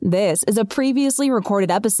This is a previously recorded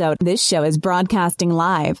episode. This show is broadcasting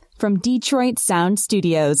live from Detroit Sound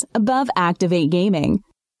Studios above Activate Gaming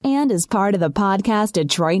and is part of the Podcast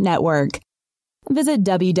Detroit Network. Visit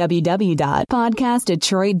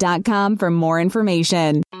www.podcastdetroit.com for more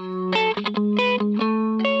information.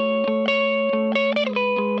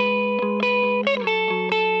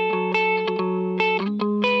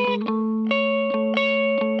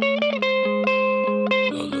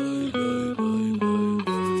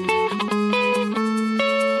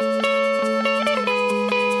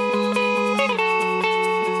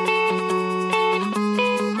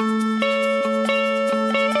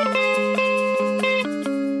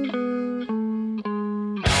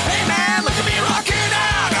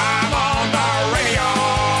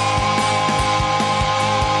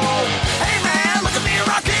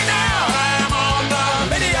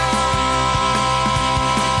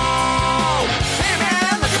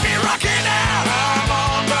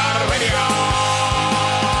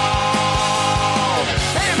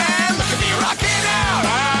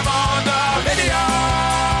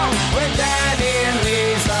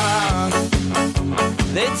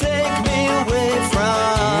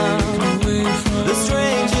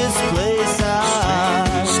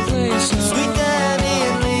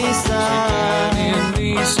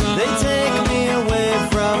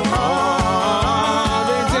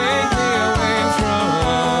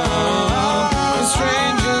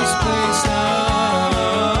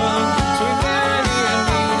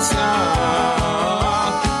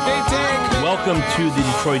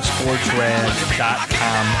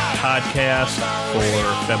 DetroitSportsRad.com podcast for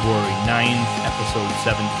February 9th, episode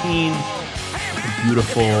 17. The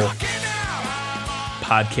beautiful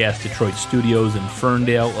Podcast Detroit Studios in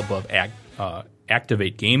Ferndale above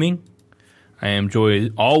Activate Gaming. I am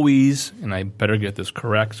joined always, and I better get this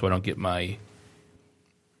correct so I don't get my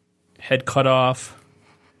head cut off,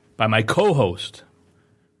 by my co-host,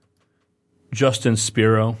 Justin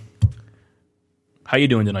Spiro. How you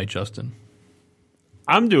doing tonight, Justin?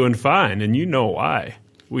 I'm doing fine, and you know why.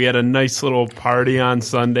 We had a nice little party on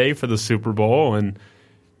Sunday for the Super Bowl, and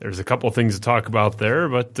there's a couple things to talk about there.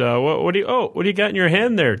 But what do you got in your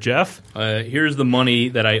hand there, Jeff? Here's the money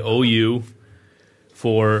that I owe you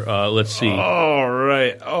for. Let's see. All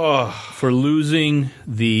right. For losing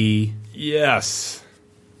the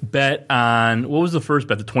bet on, what was the first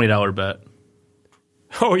bet? The $20 bet.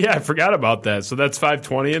 Oh yeah, I forgot about that. So that's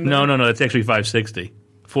 $5.20 in there? No, that's actually $5.60.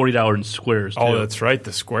 $40 in squares, too. Oh, that's right,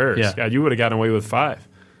 the squares. Yeah. God, you would have gotten away with $5.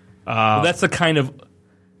 Well, that's the kind of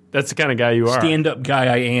guy you are. Stand-up guy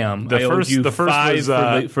I am. The first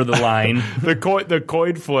 $5 was, for the line. the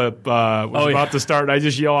coin flip was about to start, and I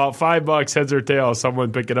just yell out $5, heads or tails,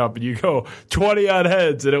 someone pick it up, and you go 20 on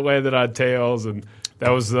heads, and it landed on tails, and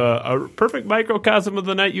that was a perfect microcosm of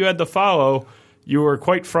the night you had to follow. You were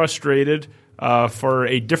quite frustrated for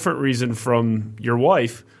a different reason from your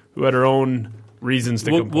wife, who had her own reasons to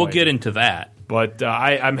complain. We'll get into that. But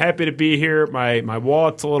I'm happy to be here. My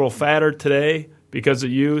wallet's a little fatter today because of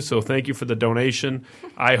you, so thank you for the donation.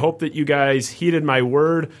 I hope that you guys heeded my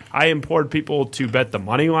word. I implored people to bet the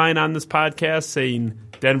money line on this podcast, saying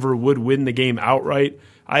Denver would win the game outright.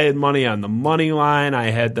 I had money on the money line. I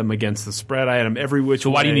had them against the spread. I had them every which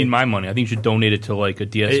way. So why do you need my money? I think you should donate it to like a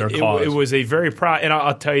DSR cause. It was a very proud, and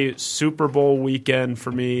I'll tell you, Super Bowl weekend for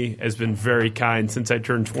me has been very kind since I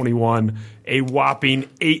turned 21. A whopping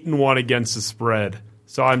 8-1 against the spread.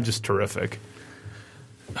 So I'm just terrific.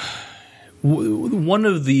 One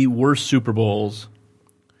of the worst Super Bowls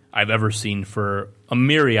I've ever seen for a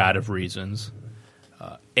myriad of reasons.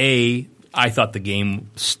 I thought the game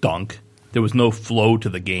stunk. There was no flow to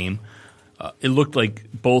the game. It looked like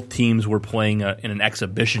both teams were playing in an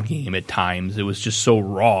exhibition game at times. It was just so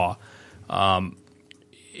raw.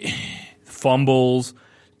 Fumbles,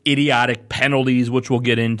 idiotic penalties, which we'll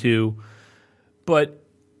get into. But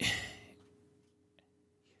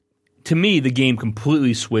to me, the game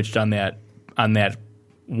completely switched on that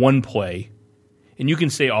one play. And you can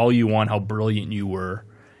say all you want how brilliant you were.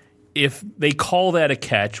 If they call that a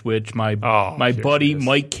catch, which my buddy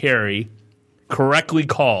Mike Carey correctly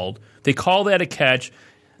called, they call that a catch.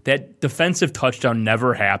 That defensive touchdown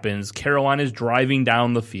never happens. Carolina's driving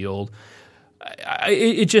down the field.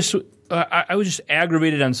 I was just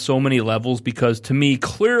aggravated on so many levels because, to me,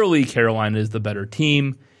 clearly Carolina is the better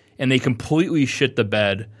team, and they completely shit the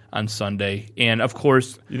bed on Sunday. And, of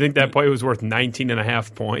course... You think that play was worth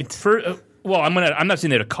 19.5 points? Well, I'm not saying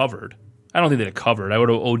they'd have covered. I don't think they'd have covered. I would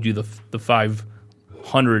have owed you the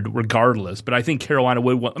 500 regardless. But I think Carolina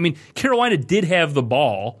would. I mean, Carolina did have the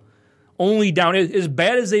ball, only down as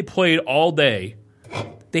bad as they played all day.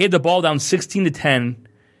 They had the ball down 16-10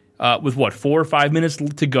 with 4 or 5 minutes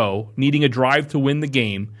to go, needing a drive to win the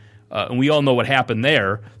game. And we all know what happened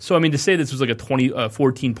there. So, I mean, to say this was like a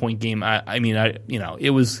 14-point game,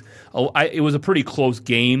 it was a pretty close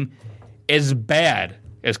game. As bad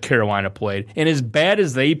as Carolina played, and as bad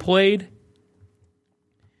as they played,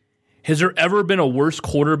 has there ever been a worse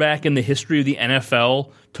quarterback in the history of the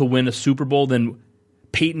NFL to win a Super Bowl than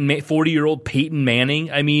 40-year-old Peyton Manning?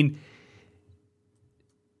 I mean,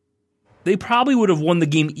 they probably would have won the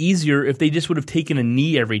game easier if they just would have taken a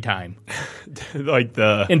knee every time.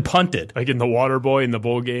 And punted. Like in the Water Boy in the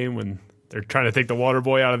bowl game when they're trying to take the Water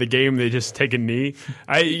Boy out of the game, they just take a knee.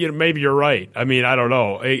 Maybe you're right. I mean, I don't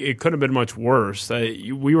know. It couldn't have been much worse.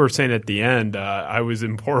 We were saying at the end, I was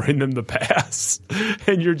imploring them to pass,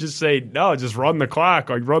 and you're just saying, no, just run the clock,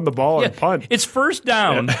 like run the ball and punt. It's first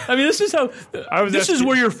down. Yeah. I mean, this is how. This is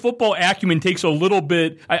where your football acumen takes a little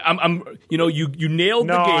bit. You nailed the game.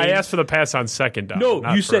 No, I asked for the pass on second down.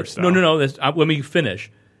 No, you said no. Let me finish.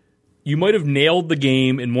 You might have nailed the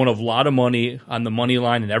game and won a lot of money on the money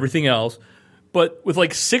line and everything else, but with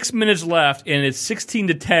 6 minutes left and it's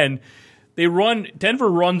 16-10, Denver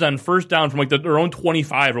runs on first down from their own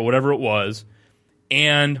 25 or whatever it was,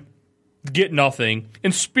 and get nothing.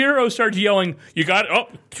 And Spiro starts yelling, "You got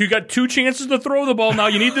 2 chances to throw the ball now.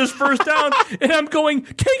 You need this first down." And I'm going,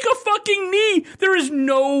 take a fucking knee. There is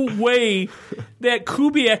no way that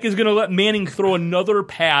Kubiak is going to let Manning throw another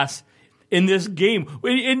pass in this game.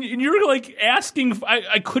 And you're asking,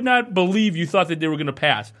 I could not believe you thought that they were going to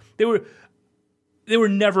pass. They were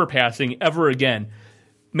never passing ever again.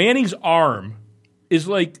 Manning's arm is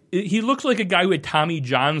he looks like a guy who had Tommy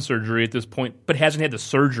John surgery at this point, but hasn't had the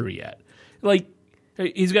surgery yet.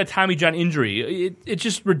 He's got a Tommy John injury. It's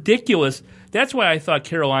just ridiculous. That's why I thought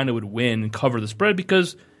Carolina would win and cover the spread,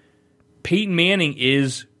 because Peyton Manning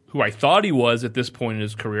is who I thought he was at this point in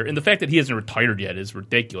his career. And the fact that he hasn't retired yet is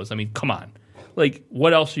ridiculous. I mean, come on.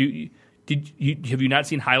 What else? Have you not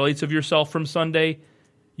seen highlights of yourself from Sunday?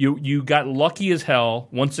 You got lucky as hell,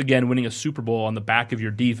 once again, winning a Super Bowl on the back of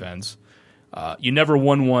your defense. You never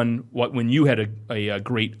won one when you had a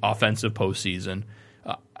great offensive postseason.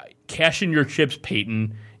 Cash in your chips,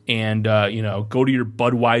 Peyton, and go to your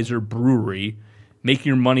Budweiser brewery. Make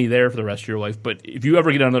your money there for the rest of your life. But if you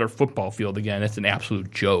ever get on another football field again, that's an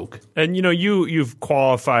absolute joke. And, you've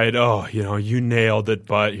qualified, you nailed it,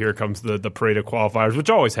 but here comes the parade of qualifiers,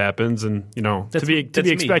 which always happens. And, to be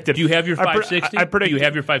expected. Do you have your 560? Do you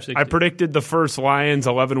have your 560? I predicted the first Lions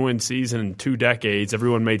 11-win season in 2 decades.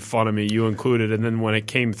 Everyone made fun of me, you included. And then when it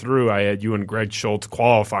came through, I had you and Greg Schultz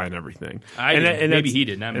qualifying everything. Maybe he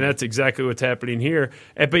did. And that's exactly what's happening here.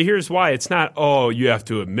 But here's why. It's not, you have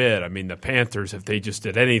to admit. I mean, the Panthers, if they just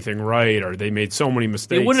did anything right, or they made so many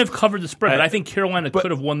mistakes, they wouldn't have covered the spread. But I think Carolina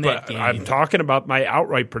could have won that game. I'm talking about my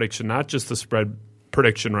outright prediction, not just the spread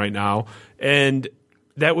prediction right now. And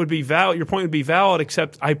that would be valid. Your point would be valid,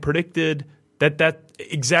 except I predicted that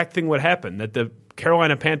exact thing would happen, that the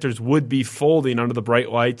Carolina Panthers would be folding under the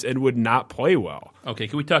bright lights and would not play well. Okay,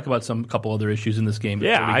 can we talk about a couple other issues in this game?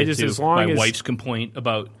 Yeah, my wife's complaint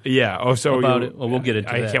about. Yeah, about it. Well, we'll get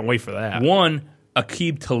into that. I can't wait for that. One,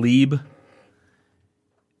 Aqib Talib.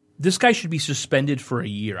 This guy should be suspended for a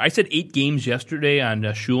year. I said 8 games yesterday on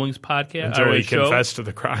Schuling's podcast. Until he confessed to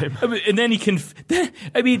the crime. And then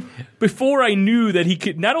before I knew that he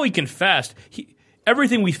could, not only confessed,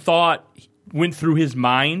 everything we thought went through his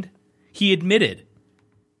mind, he admitted.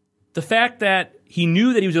 The fact that he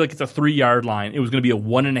knew that he was at the 3-yard line, it was going to be a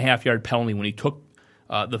 1.5-yard penalty when he took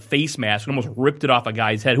the face mask and almost ripped it off a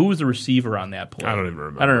guy's head. Who was the receiver on that play? I don't even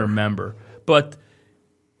remember. But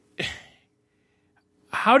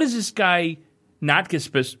how does this guy not get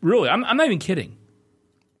suspended? Really, I'm not even kidding.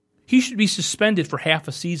 He should be suspended for half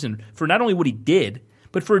a season for not only what he did,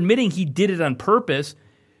 but for admitting he did it on purpose.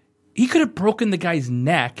 He could have broken the guy's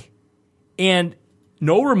neck and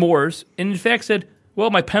no remorse, and in fact said, well,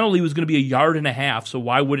 my penalty was going to be 1.5 yards, so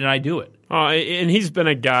why wouldn't I do it? And he's been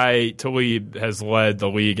a guy, Talib has led the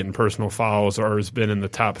league in personal fouls or has been in the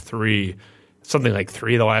top 3, something like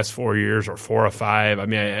 3 of the last 4 years or 4 or 5. I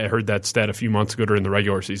mean, I heard that stat a few months ago during the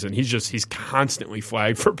regular season. He's constantly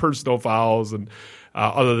flagged for personal fouls, and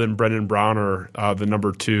other than Brendan Browner, the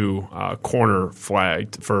number 2 corner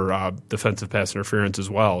flagged for defensive pass interference as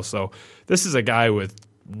well. So this is a guy with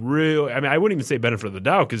I wouldn't even say benefit of the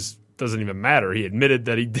doubt because it doesn't even matter. He admitted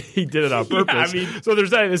that he did it on purpose. So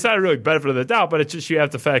it's not really benefit of the doubt, but it's just you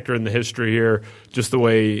have to factor in the history here, just the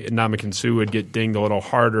way Ndamukong Suh would get dinged a little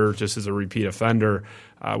harder just as a repeat offender.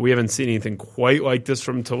 We haven't seen anything quite like this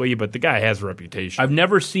from Talib, but the guy has a reputation. I've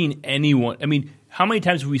never seen anyone – how many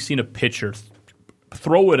times have we seen a pitcher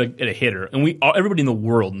throw at a hitter, and everybody in the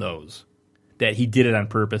world knows that he did it on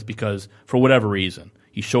purpose because for whatever reason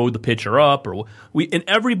he showed the pitcher up, and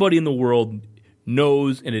everybody in the world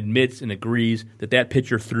knows and admits and agrees that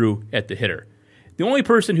pitcher threw at the hitter. The only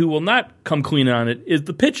person who will not come clean on it is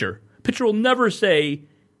the pitcher. Pitcher will never say,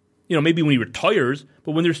 maybe when he retires,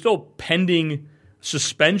 but when there's still pending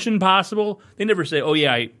suspension possible, they never say, "Oh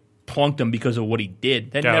yeah, I plunked him because of what he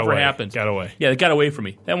did." That never happens. Got away. Yeah, it got away from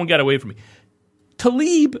me. That one got away from me.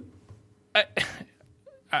 Talib,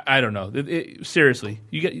 I don't know. Seriously,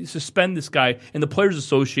 you suspend this guy, and the Players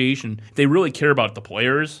Association. If they really care about the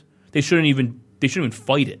players, they shouldn't even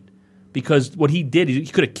fight it, because what he did, he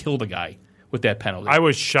could have killed a guy with that penalty. I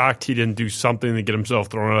was shocked he didn't do something to get himself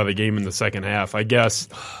thrown out of the game in the second half. I guess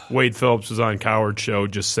Wade Phillips was on Coward's show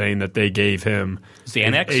just saying that they gave him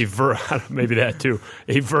Xanax, maybe that too,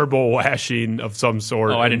 a verbal lashing of some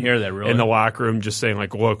sort. Oh, I didn't hear that really. In the locker room, just saying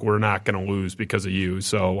like, "Look, we're not going to lose because of you.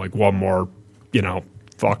 So like one more,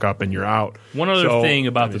 fuck up and you're out." One other thing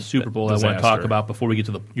about the Super Bowl I want to talk about before we get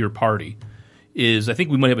to your party is I think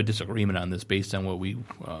we might have a disagreement on this based on what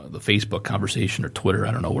the Facebook conversation or Twitter,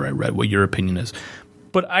 I don't know where I read what your opinion is.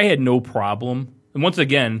 But I had no problem, and once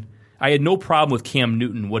again, I had no problem with Cam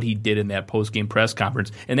Newton, what he did in that post-game press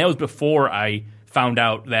conference, and that was before I found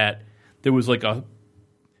out that there was like a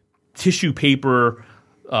tissue paper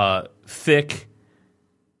thick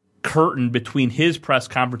curtain between his press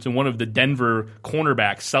conference and one of the Denver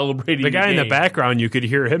cornerbacks celebrating the guy game. In the background. You could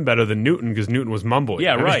hear him better than Newton because Newton was mumbling.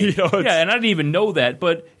 Yeah, right. And I didn't even know that.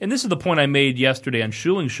 And this is the point I made yesterday on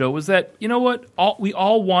Schuling's show, was that, you know what? We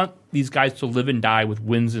all want these guys to live and die with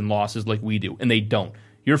wins and losses like we do, and they don't.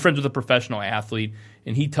 You're friends with a professional athlete,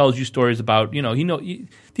 and he tells you stories about,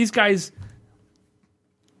 these guys,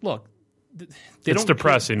 look, it's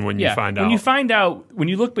depressing when you find out. When you find out, when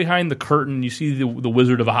you look behind the curtain, you see the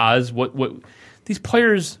Wizard of Oz. What these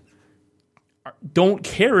players don't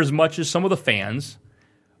care as much as some of the fans.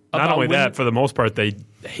 Not only that, for the most part, they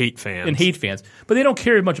hate fans. But they don't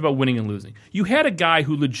care as much about winning and losing. You had a guy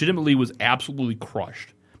who legitimately was absolutely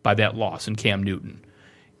crushed by that loss in Cam Newton,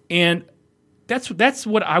 and that's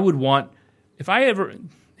what I would want if I ever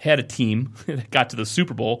had a team that got to the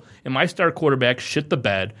Super Bowl and my star quarterback shit the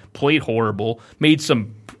bed, played horrible, made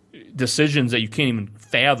some decisions that you can't even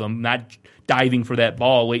fathom, not diving for that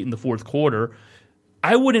ball late in the fourth quarter.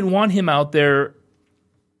 I wouldn't want him out there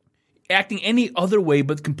acting any other way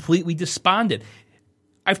but completely despondent.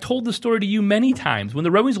 I've told the story to you many times. When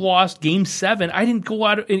the Red Wings lost Game 7, I didn't go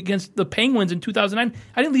out against the Penguins in 2009.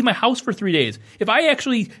 I didn't leave my house for 3 days. If I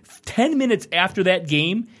actually, 10 minutes after that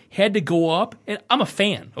game, had to go up, and I'm a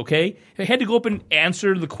fan, okay? I had to go up and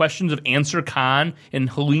answer the questions of Answer Khan and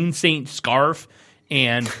Helene St. Scarf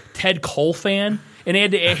and Ted Colfan, and I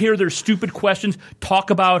had to hear their stupid questions,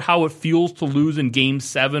 talk about how it feels to lose in Game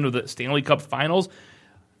 7 of the Stanley Cup Finals.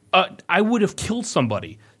 I would have killed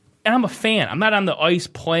somebody. And I'm a fan. I'm not on the ice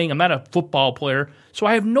playing. I'm not a football player. So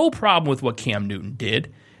I have no problem with what Cam Newton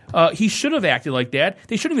did. He should have acted like that.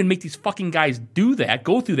 They shouldn't even make these fucking guys do that,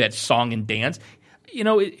 go through that song and dance.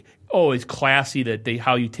 It's classy that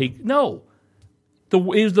how you take. No. It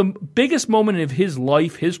was the biggest moment of his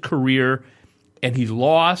life, his career, and he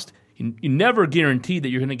lost. You never guarantee that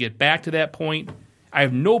you're going to get back to that point. I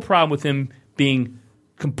have no problem with him being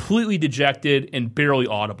completely dejected and barely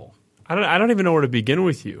audible. I don't even know where to begin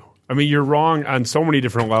with you. I mean, you're wrong on so many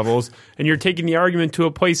different levels, and you're taking the argument to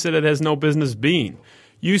a place that it has no business being.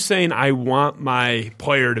 You saying, I want my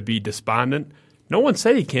player to be despondent. No one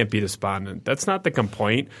said he can't be despondent. That's not the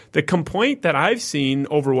complaint. The complaint that I've seen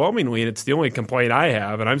overwhelmingly, and it's the only complaint I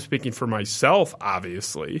have, and I'm speaking for myself,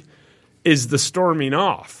 obviously, is the storming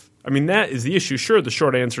off. I mean, that is the issue. Sure, the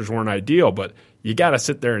short answers weren't ideal, but you got to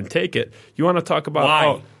sit there and take it. You want to talk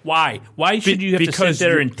about why? Why should you have to sit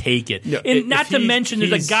there and take it? And not to mention,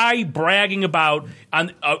 there's a guy bragging about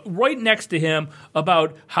right next to him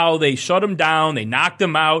about how they shut him down, they knocked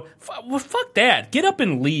him out. Well, fuck that. Get up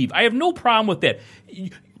and leave. I have no problem with that.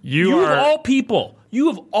 You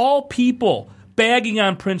of all people, bagging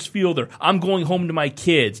on Prince Fielder. I'm going home to my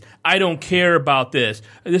kids. I don't care about this.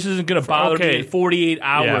 This isn't going to bother me in 48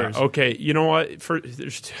 hours. Yeah, okay. You know what?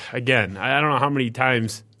 Again, I don't know how many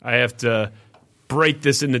times I have to break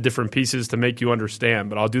this into different pieces to make you understand,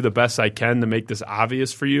 but I'll do the best I can to make this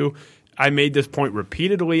obvious for you. I made this point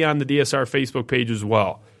repeatedly on the DSR Facebook page as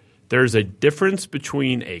well. There's a difference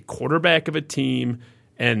between a quarterback of a team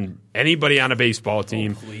and anybody on a baseball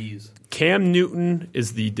team. Oh, please. Cam Newton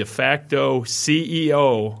is the de facto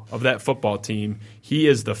CEO of that football team. He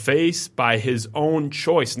is the face by his own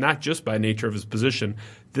choice, not just by nature of his position.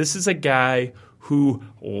 This is a guy who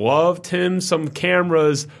loved him some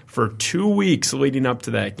cameras for 2 weeks leading up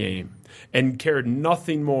to that game. and cared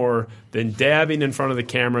nothing more than dabbing in front of the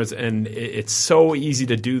cameras, and it's so easy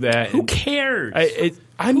to do that. Who cares?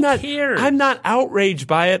 I'm not outraged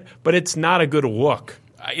by it, but it's not a good look.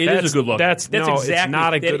 It is a good look. It's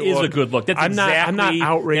not a good look. That is a good look. I'm not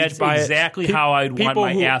outraged by it. That's exactly how I'd want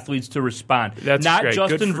my athletes to respond. That's not great.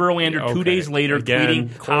 Justin Verlander 2 days later Again,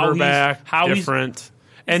 tweeting quarterback, how he's different.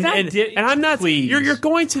 And I'm not. Please, you're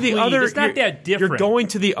going to the other. It's not that different. You're going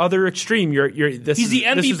to the other extreme. He's the MVP this is a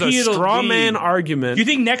of the straw league. man argument. Do you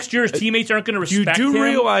think next year his teammates aren't going to respect him? You do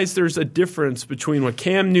realize there's a difference between what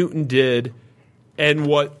Cam Newton did and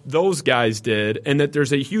what those guys did, and that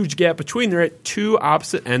there's a huge gap between. They're at two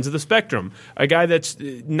opposite ends of the spectrum. A guy that's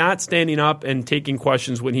not standing up and taking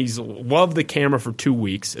questions when he's loved the camera for 2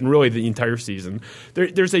 weeks and really the entire season.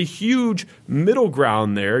 There's a huge middle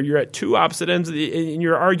ground there. You're at two opposite ends, and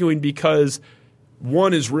you're arguing because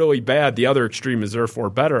one is really bad, the other extreme is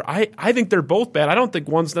therefore better. I think they're both bad. I don't think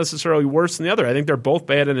one's necessarily worse than the other. I think they're both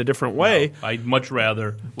bad in a different way. No, I'd much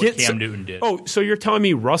rather what Cam Newton did. Oh, so you're telling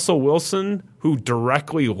me Russell Wilson, who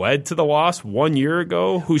directly led to the loss 1 year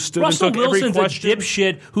ago, who stood Russell and took every Wilson's question? a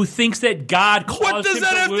dipshit who thinks that God caused him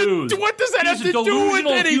to lose. What does that have to do with He's a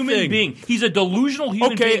delusional anything? human being. He's a delusional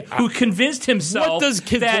human being who convinced himself what does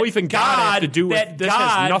his that belief in God have to do with this?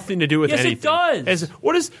 Has nothing to do with anything. Yes, it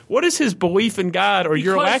does. What is his belief in God or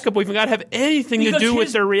your lack of belief in God have anything to do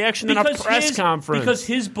with their reaction in a press conference? Because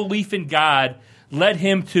his belief in God led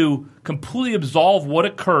him to completely absolve what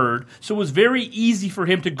occurred, so it was very easy for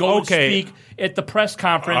him to go and speak at the press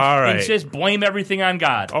conference and just blame everything on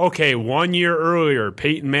God. Okay, 1 year earlier,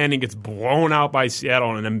 Peyton Manning gets blown out by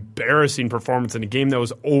Seattle in an embarrassing performance in a game that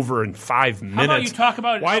was over in 5 minutes. How about you talk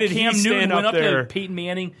about why how did Cam he Newton stand went up up there? to Peyton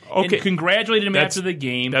Manning and congratulated him after the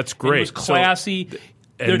game. That's great. It was classy.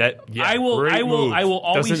 I will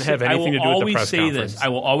always doesn't have anything to do with the press conference. I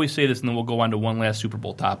will always say this, and then we'll go on to one last Super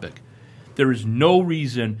Bowl topic. There is no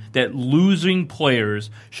reason that losing players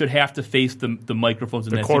should have to face the microphones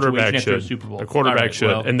in that situation after a Super Bowl. The quarterback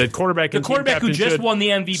should. And the quarterback who just won the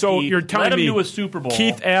MVP, so you're telling let him me do a Super Bowl.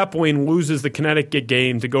 Keith Appling loses the Connecticut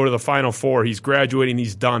game to go to the Final Four. He's graduating.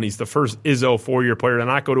 He's done. He's the first Izzo 4-year player to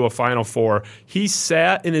not go to a Final Four. He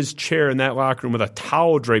sat in his chair in that locker room with a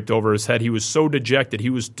towel draped over his head. He was so dejected. He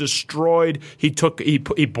was destroyed. He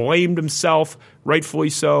blamed himself, rightfully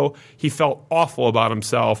so. He felt awful about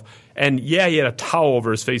himself. And, he had a towel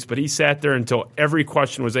over his face, but he sat there until every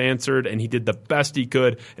question was answered, and he did the best he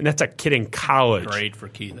could. And that's a kid in college. Great for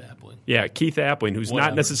Keith Appling. Yeah, Keith Appling, who's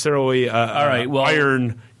not necessarily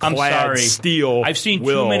iron-clad steel. I've seen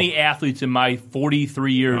too many athletes in my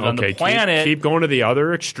 43 years on the planet. Keep going to the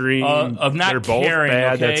other extreme. Of not They're both caring,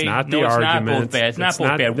 bad. okay? That's not the argument. It's not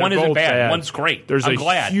both bad. One isn't bad. One's great. There's I'm a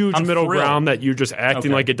glad. huge I'm middle thrilled. ground that you're just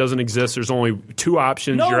acting like it doesn't exist. There's only two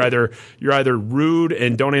options. No. You're either rude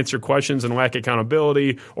and don't answer questions and lack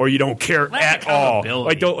accountability, or you don't care at all.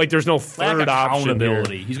 There's no third option here.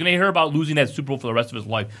 He's going to hear about losing that Super Bowl for the rest of his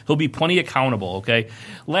life. He'll be plenty accountable. Okay.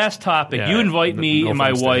 Last topic. Yeah, you invite me and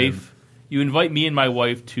my wife. him. You invite me and my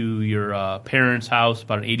wife to your parents' house,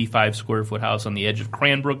 about an 85 square foot house on the edge of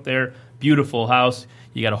Cranbrook. There, beautiful house.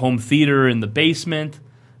 You got a home theater in the basement,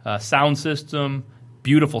 sound system,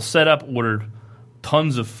 beautiful setup. Ordered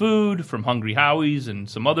tons of food from Hungry Howie's and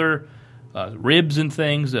some other ribs and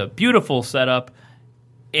things. A beautiful setup.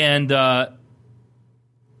 And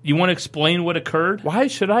you want to explain what occurred? Why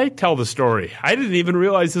should I tell the story? I didn't even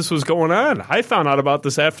realize this was going on. I found out about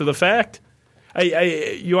this after the fact.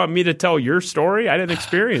 You want me to tell your story? I didn't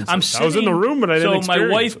experience it. I was in the room, but I didn't experience it. So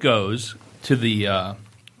my wife goes to the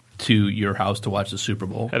to your house to watch the Super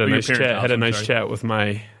Bowl. Had a nice chat with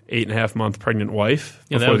my 8.5-month pregnant wife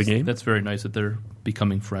before the game. That's very nice that they're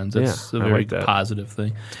becoming friends. That's a very positive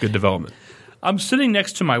thing. It's good development. I'm sitting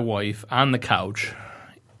next to my wife on the couch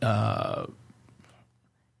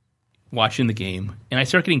watching the game, and I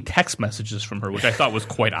start getting text messages from her, which I thought was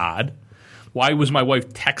quite odd. Why was my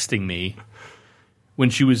wife texting me when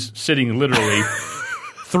she was sitting literally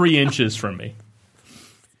 3 inches from me?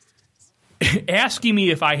 Asking me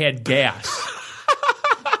if I had gas.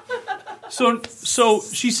 So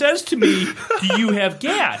she says to me, "Do you have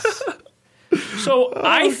gas?" So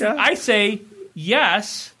I say,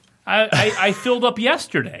 "Yes, I filled up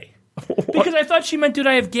yesterday." Because I thought she meant, "Did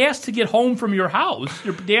I have gas to get home from your house,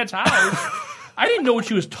 your dad's house?" I didn't know what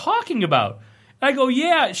she was talking about. I go,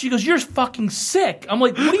 "Yeah." She goes, "You're fucking sick." I'm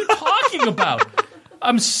like, "What are you talking about?"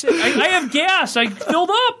 I'm sick. I have gas. I filled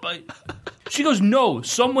up. She goes, "No,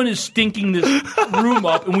 someone is stinking this room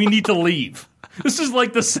up and we need to leave." This is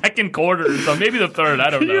like the second quarter or something, maybe the third. I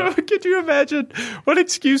don't know. Could you imagine? What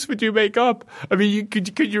excuse would you make up? I mean,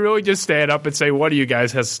 could you really just stand up and say, one of you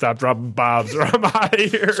guys has to stop dropping bombs or I'm out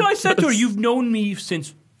of here? So I said to her, you've known me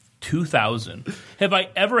since 2000. Have I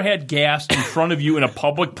ever had gas in front of you in a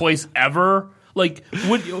public place ever? Like,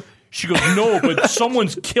 would you... She goes, no, but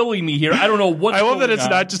someone's killing me here. I don't know what's going on. I love that it's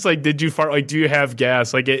not just like, did you fart? Like, do you have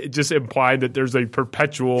gas? Like, it just implied that there's a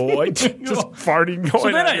perpetual, like, just farting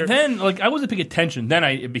going on. So then, I wasn't paying attention. Then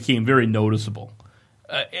it became very noticeable.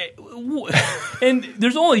 And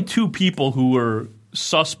there's only two people who were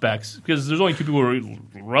suspects, because there's only two people who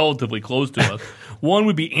are relatively close to us. One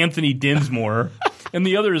would be Anthony Dinsmore, and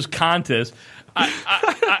the other is Contis.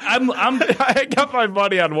 I got my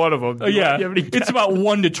money on one of them. It's about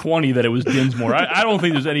 1 to 20 that it was Dinsmore. I don't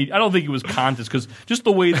think there's any. I don't think it was Contis, because just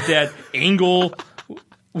the way that angle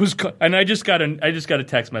was. And I just got a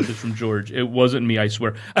text message from George. It wasn't me. I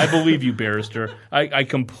swear. I believe you, Barrister. I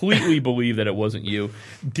completely believe that it wasn't you,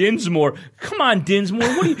 Dinsmore. Come on, Dinsmore.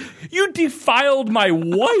 What you defiled my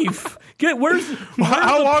wife. Where's the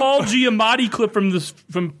Paul Giamatti clip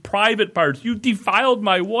from Private Parts? You defiled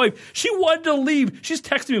my wife. She wanted to leave. She's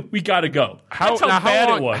texting me, we got to go. That's how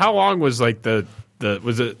bad it was. How long was like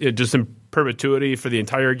was it just in perpetuity for the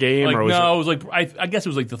entire game? It was like, I guess it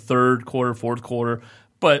was like the third quarter, fourth quarter.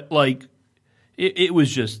 But like, it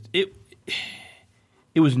was just, it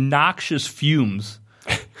was noxious fumes.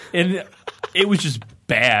 And it was just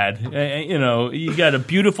bad. You got a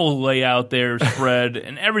beautiful layout there, spread,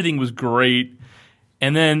 and everything was great.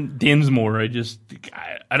 And then Dinsmore,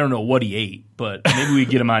 I don't know what he ate, but maybe we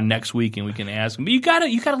get him on next week and we can ask him. But you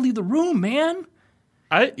gotta leave the room, man.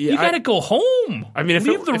 You gotta go home. I mean,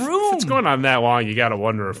 leave the room. If it's going on that long, you gotta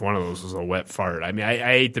wonder if one of those was a wet fart. I mean, I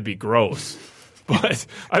hate to be gross, but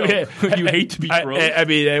I mean, you hate to be gross. I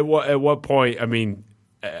mean, at what point? I mean.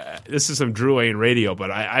 This is some Drew Lane radio,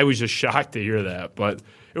 but I was just shocked to hear that. But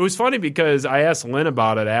it was funny because I asked Lynn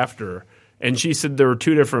about it after, and she said there were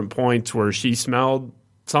two different points where she smelled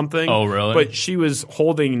something. Oh, really? But she was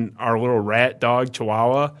holding our little rat dog,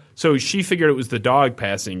 Chihuahua, so she figured it was the dog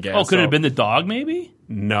passing gas. Oh, could it have been the dog maybe?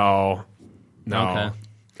 No. Okay.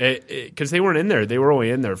 Because they weren't in there. They were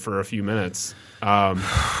only in there for a few minutes.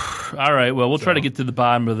 All right. Well, we'll try to get to the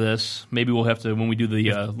bottom of this. Maybe we'll have to, when we do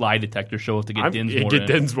the lie detector show, have to get Dinsmore in. Get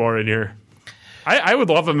Dinsmore in here. I would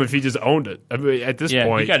love him if he just owned it. I mean, at this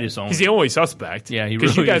point, he's the only suspect. Yeah, he really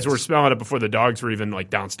because you guys were smelling it before the dogs were even like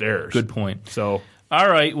downstairs. Good point. So, all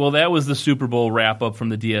right. Well, that was the Super Bowl wrap up from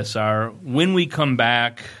the DSR. When we come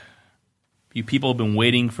back, you people have been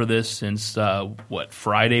waiting for this since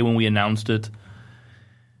Friday when we announced it.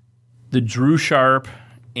 The Drew Sharp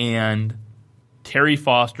and Terry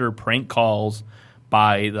Foster prank calls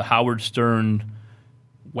by the Howard Stern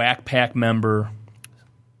Whack Pack member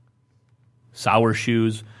Sour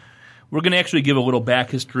Shoes. We're going to actually give a little back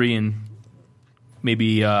history and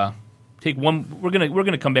maybe take one. We're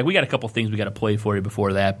gonna come back. We got a couple things we got to play for you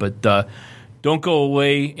before that, but don't go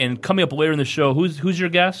away. And coming up later in the show, who's your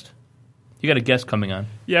guest? You got a guest coming on.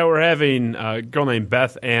 Yeah, we're having a girl named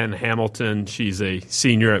Beth Ann Hamilton. She's a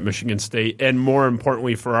senior at Michigan State, and more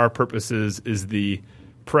importantly for our purposes is the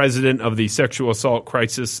president of the Sexual Assault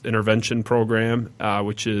Crisis Intervention Program,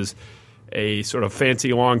 which is a sort of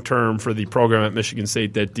fancy long term for the program at Michigan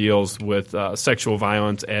State that deals with sexual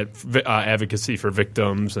violence advocacy for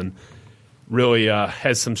victims, and really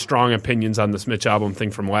has some strong opinions on this Mitch Albom thing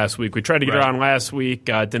from last week. We tried to get her on last week.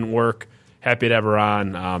 It didn't work. Happy to have her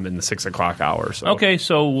on in the 6 o'clock hour. So. Okay,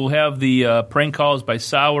 so we'll have the prank calls by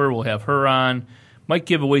Sauer. We'll have her on. Might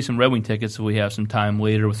give away some Red Wing tickets if we have some time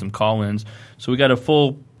later with some call-ins. So we got a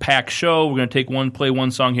full pack show. We're going to play one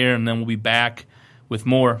song here, and then we'll be back with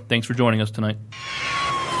more. Thanks for joining us tonight.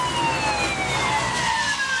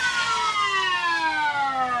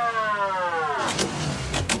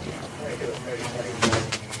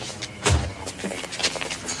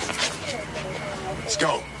 Let's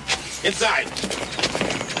go. Inside.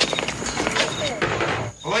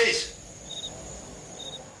 Police.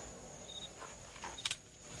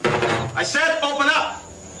 I said open up.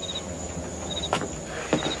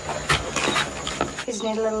 Isn't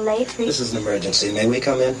it a little late for you? This is an emergency. May we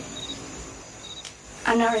come in?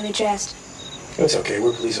 I'm not really dressed. It's okay.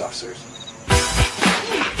 We're police officers.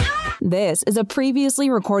 This is a previously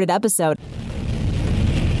recorded episode.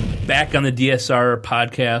 Back on the DSR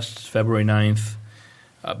podcast, February 9th.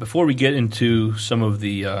 Before we get into some of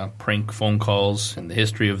the prank phone calls and the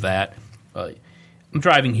history of that, I'm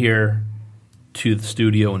driving here to the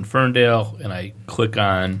studio in Ferndale, and I click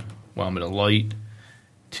on, while I'm at a light,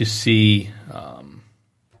 to see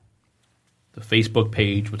the Facebook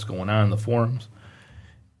page, what's going on in the forums.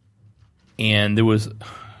 and there was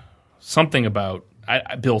something about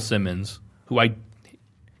Bill Simmons, who I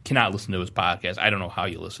cannot listen to his podcast. I don't know how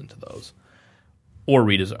you listen to those or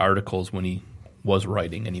read his articles when he was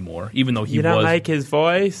writing anymore, even though you don't like his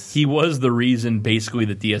voice? He was the reason, basically,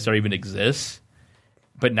 that DSR even exists.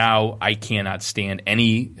 But now I cannot stand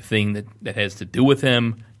anything that has to do with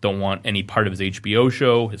him. Don't want any part of his HBO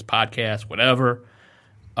show, his podcast, whatever.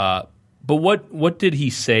 But what did he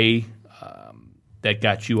say that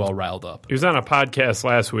got you all riled up? He was on a podcast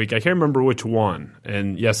last week. I can't remember which one.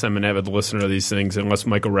 And yes, I'm an avid listener to these things, unless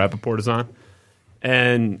Michael Rappaport is on.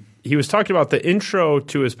 And he was talking about the intro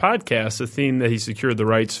to his podcast. The theme that he secured the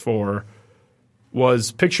rights for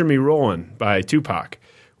was Picture Me Rollin' by Tupac,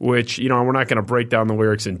 which, we're not going to break down the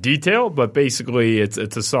lyrics in detail, but basically it's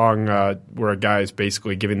a song where a guy is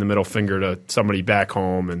basically giving the middle finger to somebody back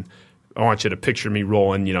home, and I want you to picture me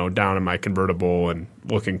rolling, down in my convertible and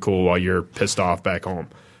looking cool while you're pissed off back home,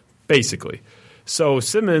 basically. So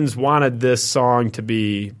Simmons wanted this song to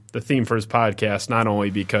be the theme for his podcast, not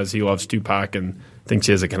only because he loves Tupac and thinks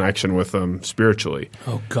he has a connection with him spiritually.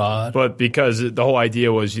 Oh, God. But because the whole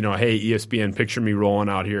idea was, hey, ESPN, picture me rolling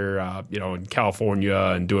out here, in California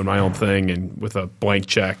and doing my own thing and with a blank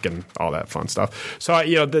check and all that fun stuff. So,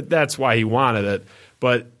 that's why he wanted it.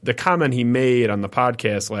 But the comment he made on the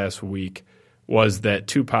podcast last week was that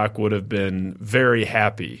Tupac would have been very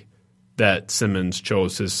happy that Simmons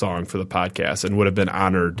chose his song for the podcast and would have been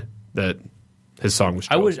honored that his song was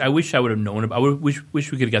chosen. I wish I would have known about it. Wish we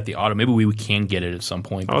could have got the audio. Maybe we can get it at some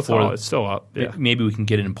point. It's still up. Yeah. Maybe we can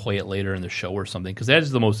get it and play it later in the show or something, because that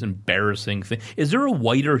is the most embarrassing thing. Is there a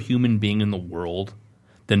whiter human being in the world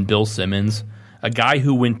than Bill Simmons? A guy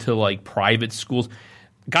who went to private schools,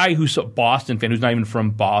 guy who's a Boston fan, who's not even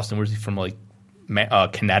from Boston. Where's he from?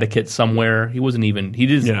 Connecticut somewhere. He wasn't even. He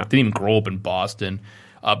didn't even grow up in Boston.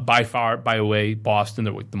 By the way, Boston,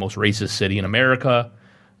 they're the most racist city in America.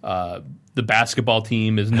 The basketball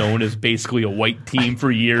team is known as basically a white team for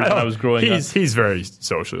years when I was growing up. He's very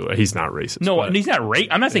socially. He's not racist. No, and he's not racist.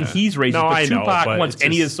 I'm not saying he's racist, no, but Tupac but wants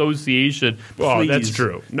any association. Well, please. That's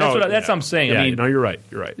true. No, that's what I'm saying. Yeah, I mean, no, you're right.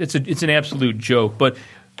 You're right. It's an absolute joke. But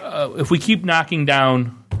if we keep knocking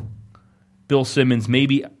down Bill Simmons,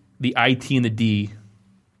 maybe the IT and the D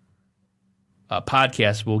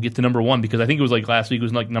podcast will get to number 1, because I think it was last week it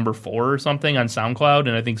was number 4 or something on SoundCloud,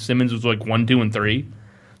 and I think Simmons was 1, 2, and 3.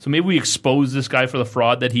 So maybe we expose this guy for the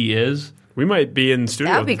fraud that he is. We might be in the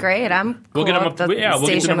studio. That would be great. We'll get him up. We'll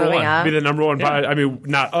get to number 1. Be the number 1. Yeah. I mean,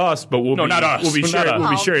 not us, but not us. We'll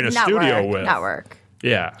be sharing a studio with network.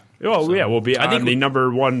 Yeah. Well, yeah, we'll be on the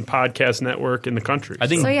number 1 podcast network in the country. Knock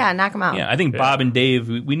them out. Yeah, I think Bob and Dave,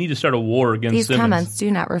 we need to start a war against These Simmons. comments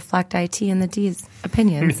do not reflect IT and the D's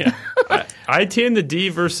opinions. IT and the D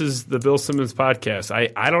versus the Bill Simmons podcast.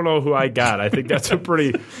 I don't know who I got. I think that's a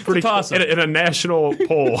pretty toss-up in a national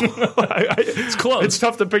poll. It's close. It's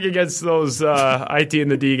tough to pick against those IT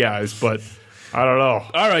and the D guys, but I don't know.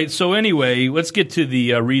 All right, so anyway, let's get to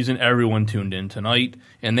the reason everyone tuned in tonight,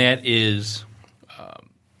 and that is...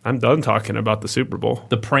 I'm done talking about the Super Bowl.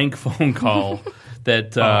 The prank phone call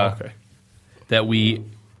that that we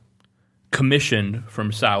commissioned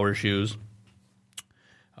from Sour Shoes.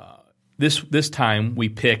 This time we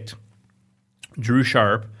picked Drew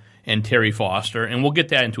Sharp and Terry Foster, and we'll get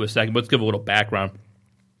that into a second, but let's give a little background.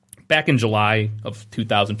 Back in July of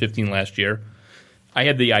 2015 last year, I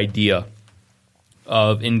had the idea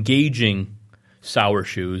of engaging Sour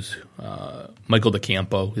Shoes. Michael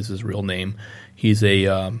DeCampo is his real name. He's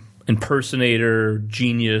a impersonator,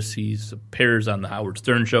 genius. He appears on the Howard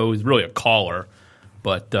Stern show. He's really a caller,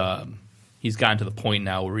 but he's gotten to the point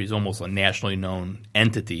now where he's almost a nationally known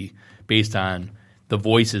entity based on the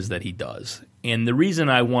voices that he does. And the reason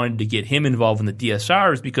I wanted to get him involved in the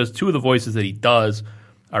DSR is because 2 of the voices that he does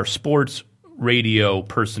are sports radio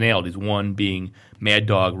personalities, one being Mad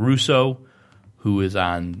Dog Russo, who is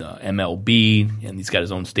on MLB, and he's got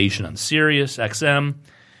his own station on Sirius XM.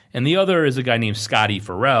 And the other is a guy named Scotty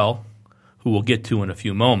Farrell, who we'll get to in a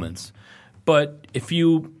few moments. But if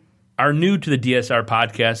you are new to the DSR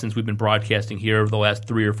podcast, since we've been broadcasting here over the last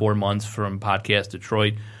 3 or 4 months from Podcast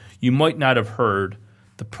Detroit, you might not have heard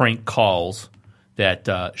the prank calls that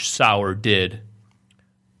Sauer did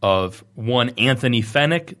of one Anthony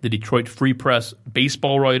Fennick, the Detroit Free Press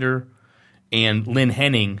baseball writer, and Lynn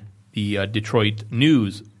Henning, the Detroit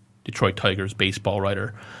News Detroit Tigers baseball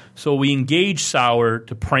writer. So we engaged Sauer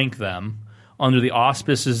to prank them under the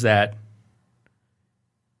auspices that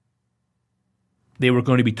they were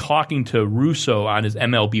going to be talking to Russo on his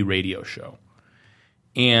MLB radio show.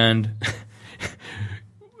 And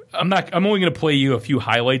I'm only going to play you a few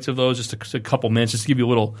highlights of those, just a couple minutes, just to give you a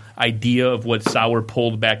little idea of what Sauer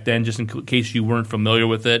pulled back then, just in case you weren't familiar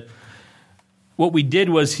with it. What we did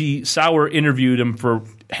was Sauer interviewed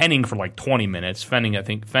Henning for like 20 minutes,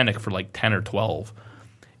 Fenech for like 10 or 12.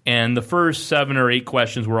 And the first 7 or 8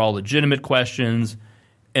 questions were all legitimate questions,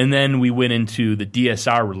 and then we went into the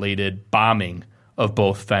DSR-related bombing of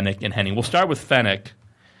both Fenech and Henning. We'll start with Fenech.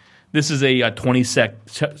 This is a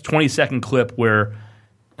 20-second clip where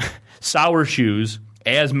Sour Shoes,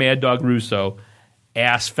 as Mad Dog Russo,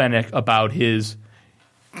 asked Fenech about his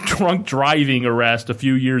drunk driving arrest a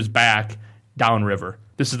few years back downriver.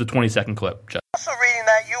 This is the 20-second clip. Also reading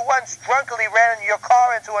that you once drunkenly ran your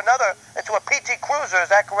car into a PT Cruiser, is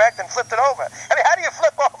that correct, and flipped it over? I mean, how do you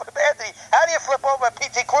flip over, Anthony? How do you flip over a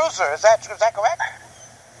PT Cruiser? Is that correct?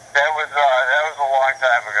 That was a long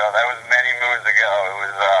time ago. That was many moons ago. It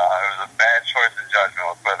was a bad choice of judgment.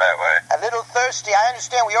 Let's put it that way. A little thirsty. I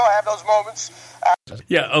understand we all have those moments.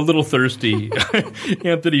 Yeah, a little thirsty,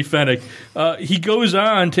 Anthony Fenech. He goes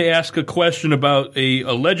on to ask a question about a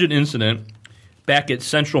alleged incident back at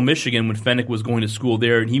Central Michigan when Fenech was going to school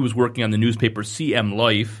there, and he was working on the newspaper CM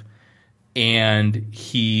Life, and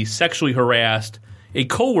he sexually harassed a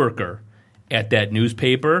coworker at that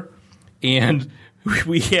newspaper, and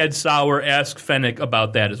we had Sauer ask Fenech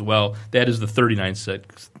about that as well. That is the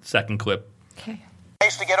 39-second clip. Okay. I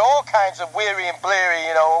used to get all kinds of weary and bleary,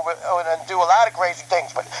 and do a lot of crazy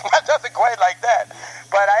things, but nothing quite like that.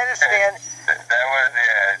 But I understand. That was,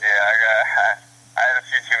 I had a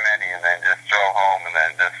few too many, and then just drove home, and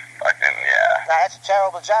then just fucking, Now, that's a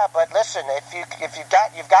terrible job, but listen, if you've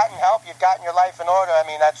gotten help, you've gotten your life in order. I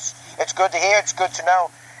mean, it's good to hear, it's good to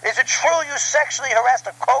know. Is it true you sexually harassed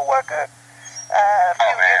a coworker a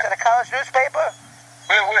few years at a college newspaper?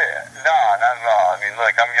 No, not at all. I mean,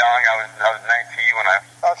 look, I'm young. I was 19 when I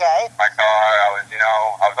my car. I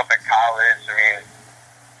was up at college. I mean,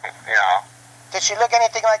 Did she look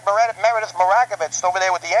anything like Meredith Morakovitz over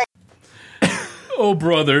there with the Yankees? Oh,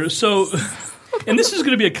 brother. So, and this is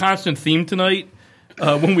going to be a constant theme tonight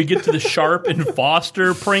when we get to the Sharp and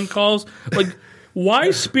Foster prank calls. Like,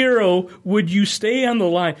 why, Spiro, would you stay on the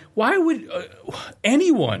line? Why would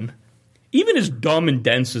anyone, even as dumb and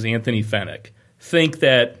dense as Anthony Fenech, think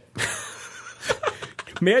that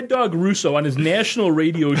Mad Dog Russo on his national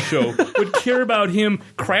radio show would care about him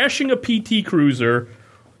crashing a PT Cruiser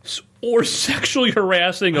or sexually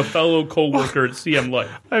harassing a fellow coworker at CM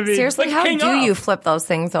Life? I mean, seriously, how do you flip those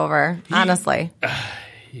things over? Honestly,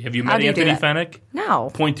 have you met Anthony Fenech?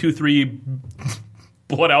 No. 0.23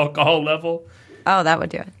 blood alcohol level. Oh, that would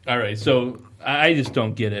do it. All right, so I just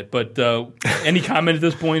don't get it. But any comment at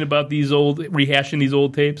this point about rehashing these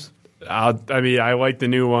old tapes? I like the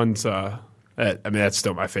new ones. That's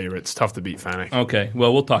still my favorite. It's tough to beat Fenech. Okay,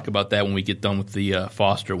 well, we'll talk about that when we get done with the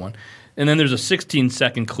Foster one. And then there's a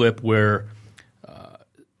 16-second clip where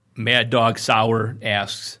Mad Dog Sauer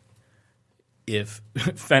asks if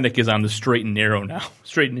Fenech is on the straight and narrow now.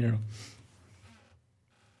 Straight and narrow.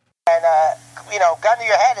 And gun to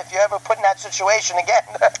your head if you're ever put in that situation again.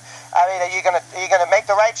 I mean, are you gonna make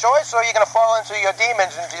the right choice, or are you gonna fall into your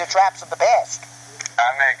demons, into your traps of the past?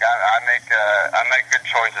 I make good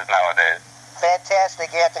choices nowadays.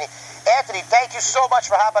 Fantastic, Anthony. Anthony, thank you so much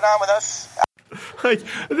for hopping on with us. Like,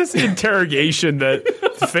 this interrogation that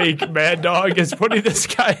fake Mad Dog is putting this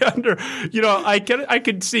guy under, I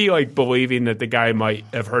could see like believing that the guy might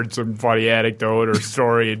have heard some funny anecdote or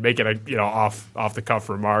story and making a off the cuff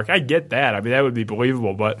remark. I get that. I mean, that would be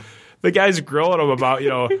believable, but the guy's grilling him about,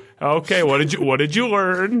 okay, what did you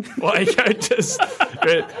learn? Like,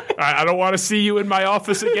 I don't want to see you in my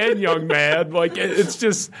office again, young man. Like, it's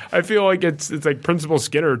just, I feel like it's like Principal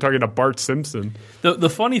Skinner talking to Bart Simpson. The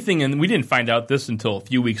funny thing, and we didn't find out this until a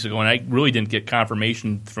few weeks ago, and I really didn't get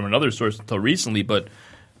confirmation from another source until recently, but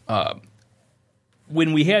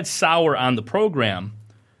when we had Sauer on the program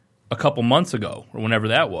a couple months ago, or whenever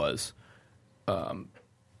that was,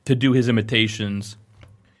 to do his imitations,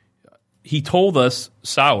 he told us,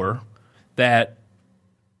 Sauer, that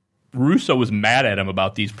Russo was mad at him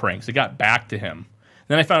about these pranks. It got back to him.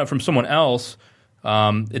 Then I found out from someone else,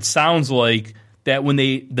 it sounds like that when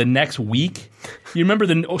the next week, you remember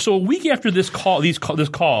so a week after this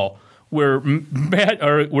call, where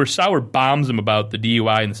Sauer bombs him about the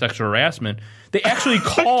DUI and the sexual harassment, they actually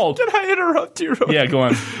called. Did I interrupt you? Yeah, go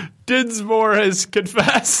on. Dinsmore has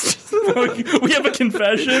confessed. We have a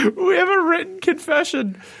confession? We have a written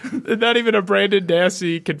confession. Not even a Brandon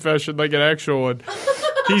Dassey confession, like an actual one.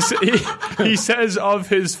 He says of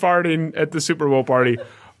his farting at the Super Bowl party,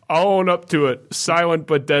 I'll own up to it. Silent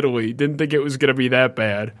but deadly. Didn't think it was going to be that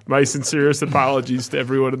bad. My sincerest apologies to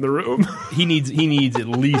everyone in the room. He needs at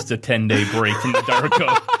least a 10-day break from the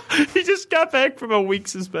Darko. He just got back from a week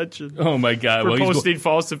suspension. Oh my God! For posting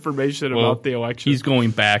false information about the election. He's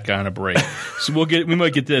going back on a break. So we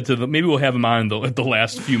might get to maybe we'll have him on at the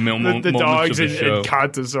last few moments the dogs of the show. And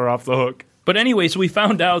Contas are off the hook. But anyway, so we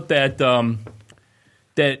found out that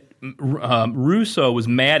Russo was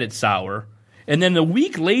mad at Sauer, and then a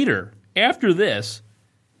week later, after this,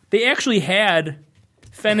 they actually had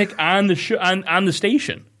Fennick on the on the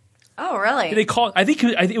station. Oh, really? They called. I think,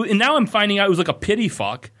 and now I'm finding out it was like a pity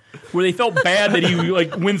fuck, where they felt bad that he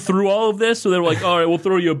like went through all of this, so they were like, "All right, we'll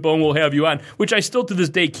throw you a bone, we'll have you on." Which I still to this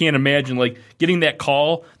day can't imagine, like getting that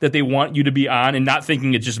call that they want you to be on and not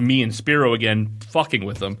thinking it's just me and Spiro again fucking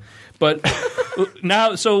with them. But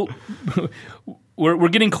now, so we're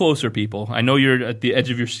getting closer, people. I know you're at the edge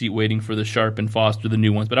of your seat waiting for the Sharp and Foster, the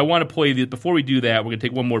new ones. But I want to play before we do that. We're going to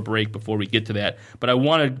take one more break before we get to that. But I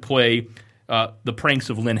want to play the pranks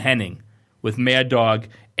of Lynn Henning with Mad Dog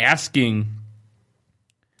asking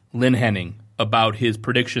Lynn Henning about his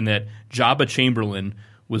prediction that Jabba Chamberlain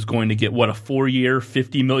was going to get, a 4-year,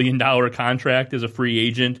 $50 million contract as a free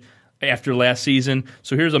agent after last season.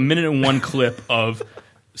 So here's a 1-minute clip of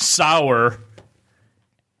Sauer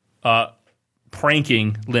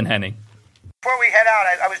pranking Lynn Henning. Before we head out,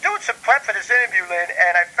 I was doing some prep for this interview, Lynn,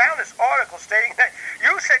 and I found this article stating that you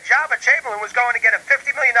said Jabba Chamberlain was going to get a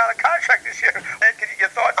 $50 million contract this year. Lynn, your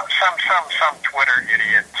thoughts? Some Twitter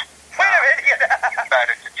idiot.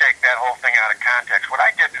 Decided to take that whole thing out of context. What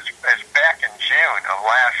I did is back in June of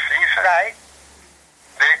last season, right?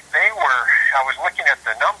 I was looking at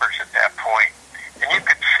the numbers at that point, and you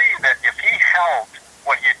could see that if he held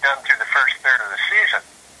what he had done through the first third of the season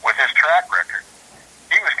with his track record,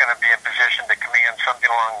 he was going to be in position to command something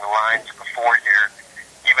along the lines of a 4-year,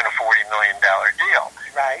 even a $40 million deal.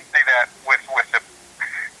 Right. Say that with the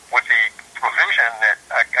provision that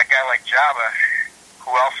a guy like Jabba,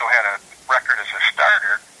 who also had a record as a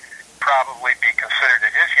starter, probably be considered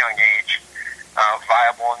at his young age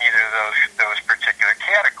viable in either of those particular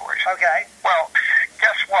categories. Okay. Well,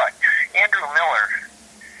 guess what? Andrew Miller,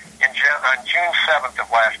 on June 7th of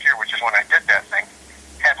last year, which is when I did that thing,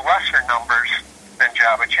 had lesser numbers than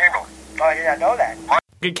Jabba Chamberlain. Oh, I did not know that.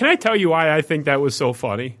 Can I tell you why I think that was so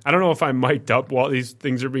funny? I don't know if I'm mic'd up while these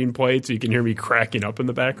things are being played so you can hear me cracking up in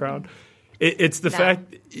the background. It's the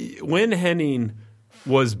fact Lynn Henning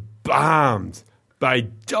was bombed by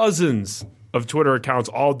dozens of Twitter accounts,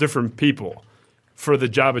 all different people, for the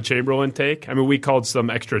Jabba Chamberlain take. I mean, we called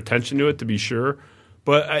some extra attention to it, to be sure.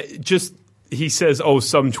 But he says,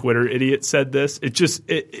 some Twitter idiot said this.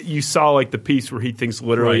 You saw like the piece where he thinks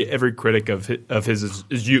literally every critic of his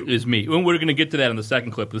is you. Is me. And we're going to get to that in the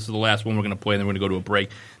second clip. This is the last one we're going to play, and then we're going to go to a break.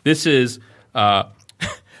 This is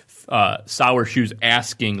Sour Shoes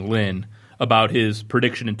asking Lynn about his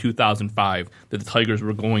prediction in 2005 that the Tigers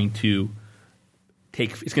were going to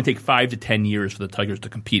it's going to take 5 to 10 years for the Tigers to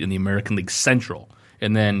compete in the American League Central.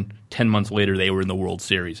 And then 10 months later, they were in the World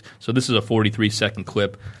Series. So this is a 43-second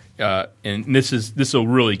clip, and this will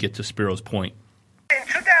really get to Spiro's point. In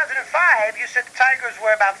 2005, you said the Tigers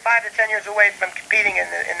were about 5 to 10 years away from competing in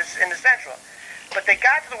the Central. But they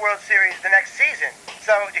got to the World Series the next season.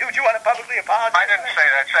 So do you want to publicly apologize? I didn't say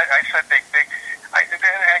that. I said they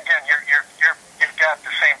again, you've got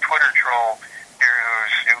the same Twitter troll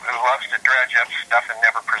here who loves to dredge up stuff and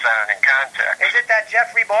never present it in context. Is it that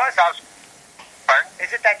Jeffrey Boss? Pardon?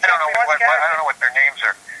 Is it that Jeffrey Boss character? I don't know what their names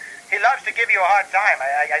are. He loves to give you a hard time.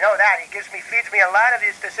 I know that. He feeds me a lot of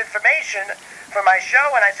this information for my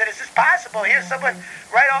show, and I said, is this possible? Here's someone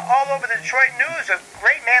right all over the Detroit news, a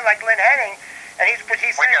great man like Lynn Henning, and he's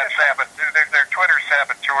saying... They're Twitter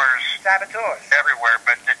saboteurs everywhere,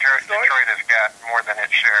 but Detroit has got more than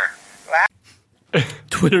its share.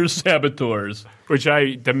 Twitter saboteurs. Which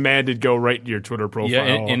I demanded go right to your Twitter profile.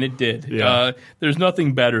 Yeah, and it did. Yeah. There's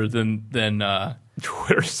nothing better than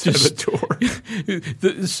Twitter saboteur.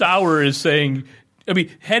 Sauer is saying... I mean,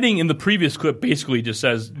 Henning in the previous clip basically just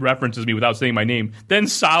references me without saying my name. Then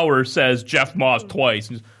Sauer says Jeff Moss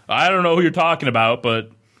twice. I don't know who you're talking about,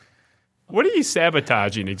 but... What are you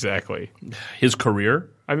sabotaging exactly? His career.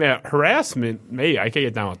 I mean, harassment, maybe I can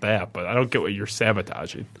get down with that, but I don't get what you're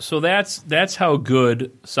sabotaging. So that's how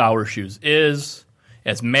good Sour Shoes is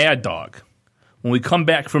as Mad Dog. When we come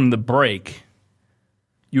back from the break,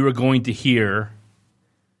 you are going to hear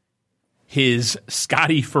his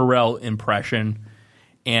Scotty Farrell impression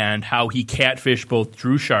and how he catfished both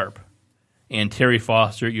Drew Sharp and Terry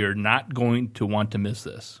Foster. You're not going to want to miss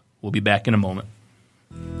this. We'll be back in a moment.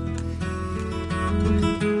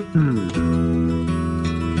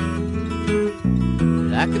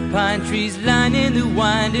 Like the pine trees lining the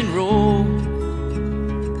winding road,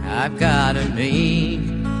 I've got a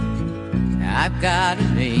name, I've got a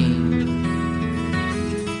name.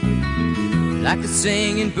 Like the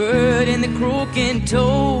singing bird and the croaking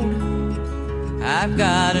toad, I've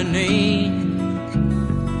got a name,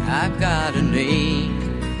 I've got a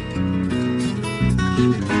name.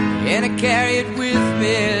 And I carry it with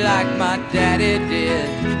me like my daddy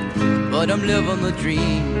did, but I'm living the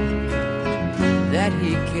dream that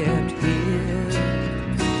he kept here.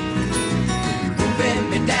 Moving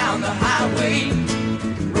me down the highway,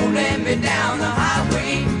 rolling me down the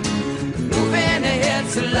highway, moving ahead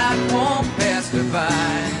so life won't pass me by.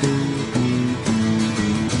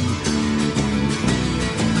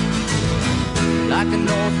 Like a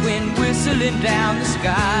north wind whistling down the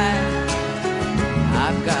sky,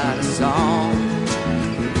 I've got a song,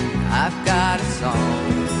 I've got a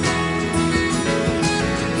song.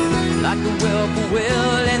 Like the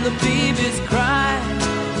whippoorwill and the babies cry,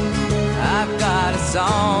 I've got a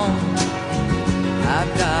song,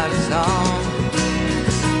 I've got a song.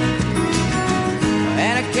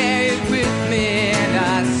 And I carry it with me and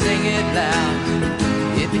I sing it loud.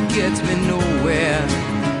 If it gets me nowhere,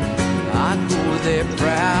 I go there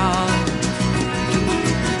proud.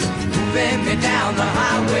 Moving me down the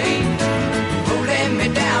highway, rolling me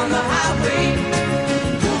down the highway,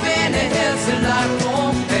 moving ahead so life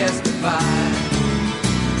won't pass me by.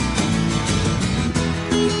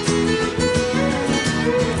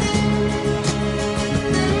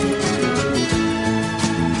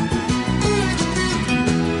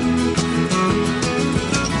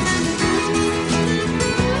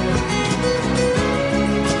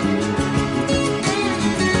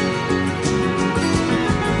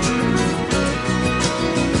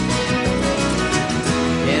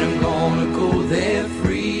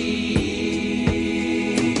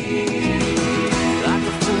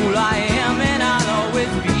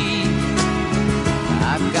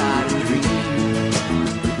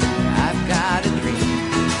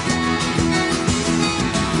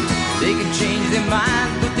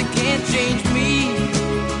 Minds, but they can't change me.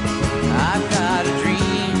 I've got a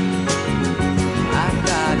dream, I've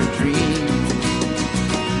got a dream.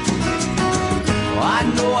 Oh, I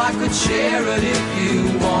know I could share it if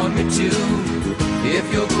you want me to.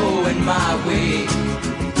 If you're going my way,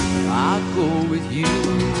 I'll go with you.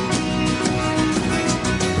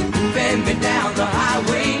 Moving me down the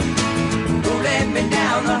highway, rolling me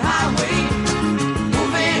down the highway,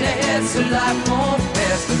 moving ahead so life won't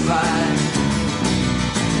pass me by.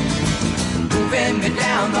 Moving me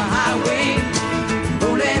down the highway,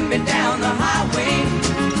 rolling me down the highway,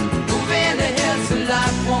 moving ahead so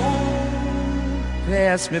life won't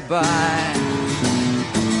pass me by.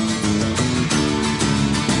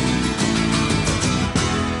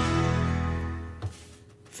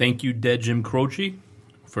 Thank you, Dead Jim Croce,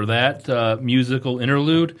 for that musical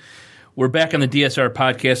interlude. We're back on the DSR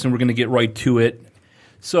podcast, and we're going to get right to it.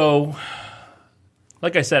 So,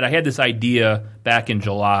 like I said, I had this idea back in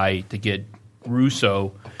July to get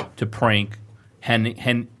Russo to prank Henning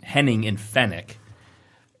and Fennick.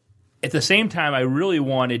 At the same time, I really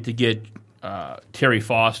wanted to get Terry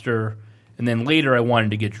Foster, and then later I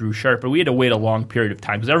wanted to get Drew Sharp, but we had to wait a long period of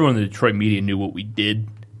time because everyone in the Detroit media knew what we did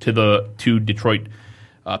to the two Detroit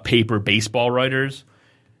paper baseball writers.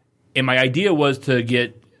 And my idea was to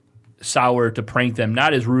get Sauer to prank them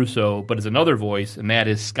not as Russo, but as another voice, and that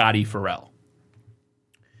is Scotty Farrell.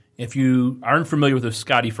 If you aren't familiar with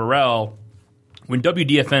Scotty Farrell, when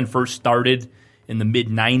WDFN first started in the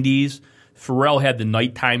mid-'90s, Farrell had the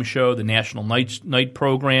nighttime show, the National Night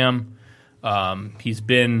program. He's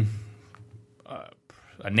been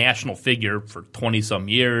a national figure for 20-some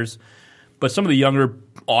years. But some of the younger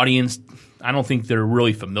audience, I don't think they're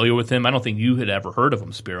really familiar with him. I don't think you had ever heard of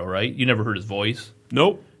him, Spiro, right? You never heard his voice?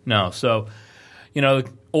 Nope. No. So,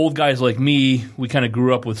 old guys like me, we kind of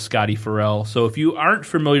grew up with Scotty Farrell. So if you aren't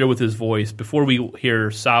familiar with his voice, before we hear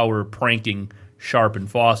Sauer pranking Sharp and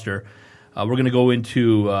Foster, we're going to go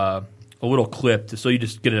into a little clip so you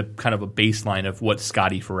just get a kind of a baseline of what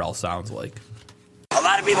Scotty Farrell sounds like. A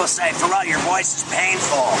lot of people say, Farrell, your voice is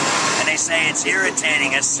painful. And they say it's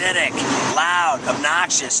irritating, acidic, loud,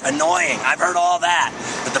 obnoxious, annoying. I've heard all that.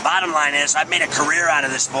 But the bottom line is I've made a career out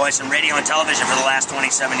of this voice in radio and television for the last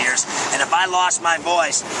 27 years. And if I lost my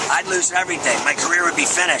voice, I'd lose everything. My career would be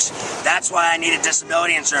finished. That's why I needed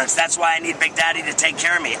disability insurance. That's why I need Big Daddy to take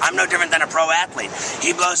care of me. I'm no different than a pro athlete.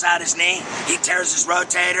 He blows out his knee. He tears his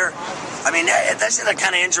rotator. I mean, these are the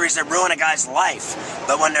kind of injuries that ruin a guy's life.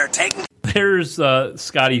 But when they're taken... There's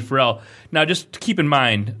Scotty Farrell. Now, just keep in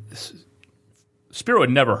mind, Spiro had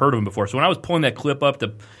never heard of him before. So when I was pulling that clip up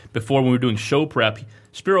to before when we were doing show prep,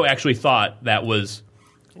 Spiro actually thought that was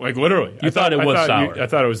like literally. I thought it was sour. I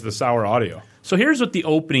thought it was the sour audio. So here's what the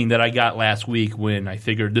opening that I got last week when I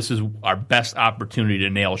figured this is our best opportunity to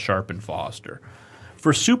nail Sharp and Foster.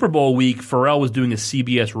 For Super Bowl week, Pharrell was doing a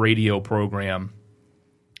CBS radio program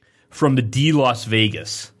from the D Las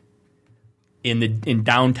Vegas in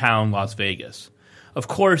downtown Las Vegas. Of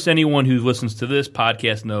course, anyone who listens to this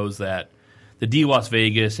podcast knows that the D Las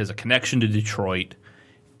Vegas has a connection to Detroit,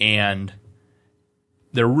 and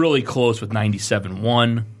they're really close with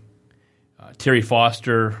 97.1. Terry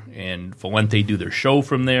Foster and Valente do their show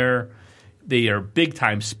from there. They are a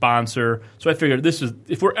big-time sponsor. So I figured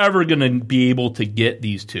if we're ever going to be able to get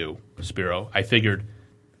these two, Spiro, I figured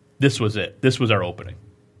this was it. This was our opening.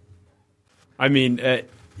 I mean,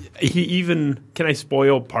 he even – can I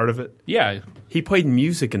spoil part of it? Yeah. He played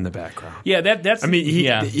music in the background. Yeah, that's – I mean,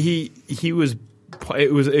 he was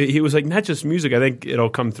like not just music. I think it'll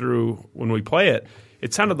come through when we play it.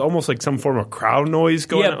 It sounded almost like some form of crowd noise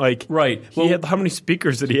going on. Like, right. He had, how many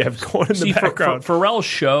speakers did he have going in the background? For Pharrell's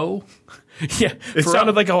show, it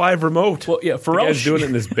sounded like a live remote. Well, yeah, Pharrell's doing it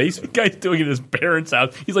in his basement. The guy's doing it in his parents'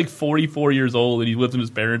 house. He's like 44 years old, and he lives in his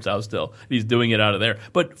parents' house still. He's doing it out of there.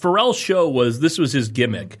 But Pharrell's show this was his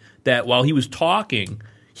gimmick, that while he was talking,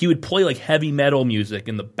 he would play like heavy metal music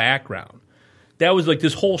in the background. That was like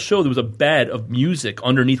this whole show. There was a bed of music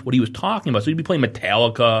underneath what he was talking about. So he'd be playing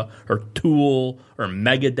Metallica or Tool or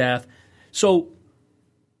Megadeth. So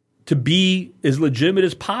to be as legitimate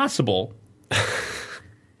as possible,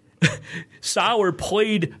 Sauer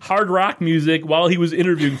played hard rock music while he was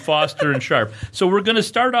interviewing Foster and Sharp. So we're going to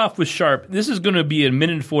start off with Sharp. This is going to be a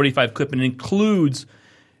 1:45 clip, and it includes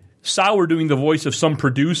Sauer doing the voice of some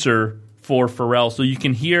producer for Pharrell. So you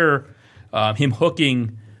can hear him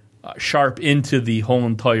hooking Sharp into the whole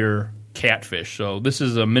entire catfish. So this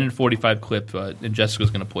is a 1:45 clip, and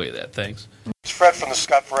Jessica's going to play that. Thanks. It's Fred from the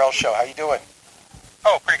Scott Pharrell Show. How you doing?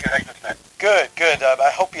 Oh, pretty good. How you doing tonight? Good.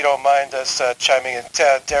 I hope you don't mind us chiming in.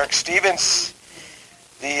 Derek Stevens,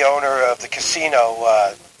 the owner of the casino,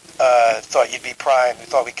 thought you'd be primed. We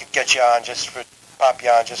thought we could get you on pop you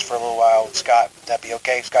on just for a little while with Scott. Would that be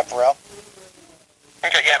okay, Scott Pharrell?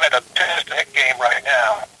 Okay, yeah, I'm at a tennis game right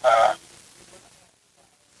now.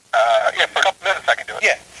 Yeah, for a couple minutes I can do it.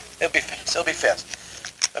 Yeah, it'll be fast.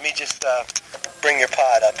 Let me just bring your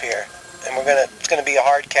pod up here, and it's gonna be a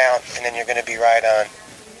hard count, and then you're gonna be right on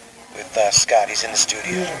with Scott. He's in the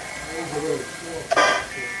studio.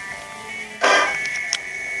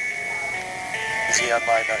 Is he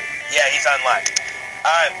online? Yeah, he's online.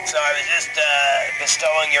 All right, so I was just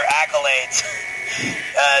bestowing your accolades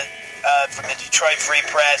from the Detroit Free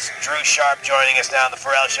Press. Drew Sharp joining us now on the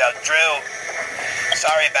Pharrell Show. Drew,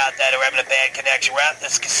 sorry about that. We're having a bad connection. We're out.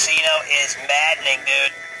 This casino is maddening,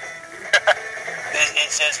 dude.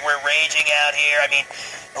 It's just we're raging out here. I mean,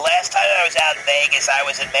 the last time I was out in Vegas, I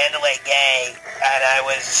was in Mandalay Bay, and I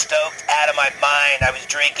was stoked out of my mind. I was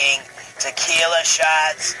drinking tequila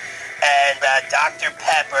shots and Dr.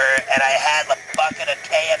 Pepper, and I had a bucket of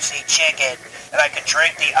KFC chicken, and I could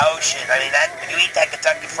drink the ocean. I mean, when you eat that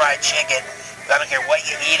Kentucky Fried Chicken, I don't care what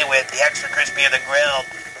you eat it with, the extra crispy or the grilled,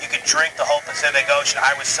 you could drink the whole Pacific Ocean.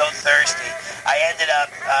 I was so thirsty. I ended up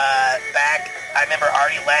back. I remember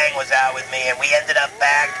Artie Lang was out with me, and we ended up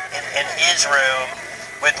back in his room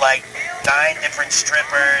with like 9 different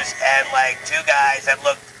strippers and like 2 guys that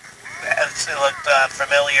looked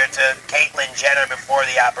familiar to Caitlyn Jenner before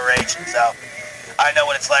the operation. So I know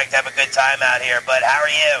what it's like to have a good time out here. But how are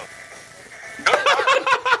you?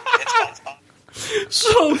 It's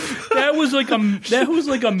So that was like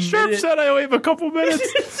a Sharp minute. said I only have a couple minutes.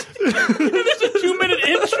 There's a 2-minute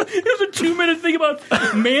intro. There's a 2-minute thing about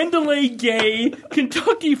Mandalay Gay,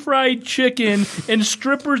 Kentucky Fried Chicken, and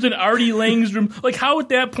strippers in Artie Lang's room. Like, how at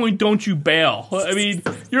that point don't you bail? I mean,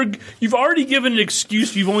 you've already given an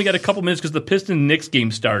excuse. You've only got a couple minutes because the Pistons-Knicks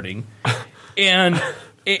game's starting, and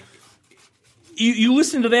you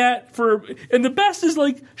listen to that and the best is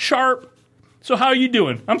like Sharp. So how are you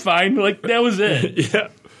doing? I'm fine. Like, that was it. Yeah.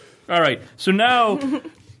 All right. So now,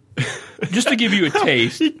 just to give you a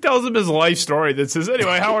taste. He tells him his life story that says,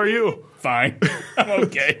 anyway, how are you? Fine. I'm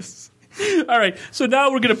okay. All right. So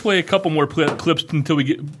now we're going to play a couple more clips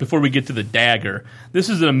before we get to the dagger. This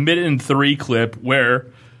is a 1:03 clip where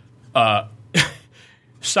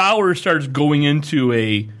Sauer starts going into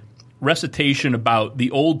a recitation about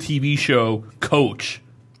the old TV show Coach.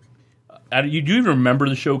 Do you even remember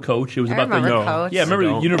the show Coach? It was about Coach. Yeah,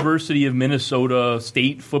 remember the University of Minnesota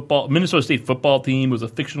State football team was a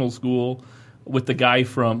fictional school with the guy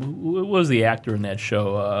from who was the actor in that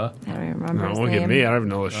show? I don't even remember his Look name. at me. I don't even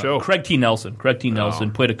know the show. Craig T. Nelson. Craig T.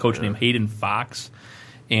 Nelson played a coach named Hayden Fox.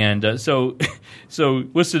 And so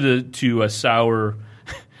listen to Sauer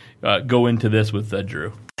go into this with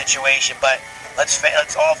Drew. Situation, but let's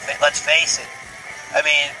face it. I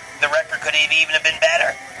mean, the record could even have been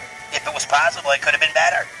better. If it was possible, it could have been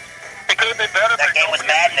better. It could have been better. That game was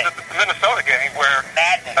maddening. The Minnesota game where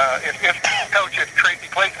if Coach Tracy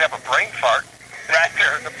Clayton have a brain fart right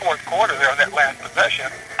there in the fourth quarter there on that last possession,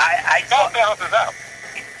 I thought balances out.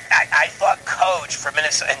 I thought Coach from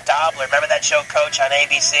Minnesota and Dobler, remember that show Coach on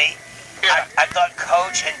ABC? Yeah. I thought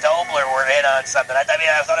Coach and Dobler were in on something. I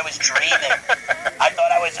thought I was dreaming. I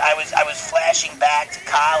thought I was flashing back to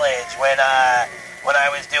college when I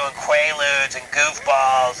was doing Quaaludes and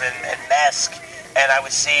goofballs and Mesk, and I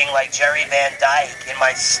was seeing like Jerry Van Dyke in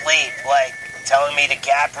my sleep, like telling me to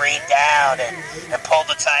gap read down and pull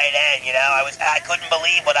the tight end. You know, I couldn't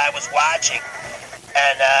believe what I was watching.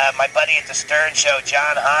 And my buddy at the Stern Show,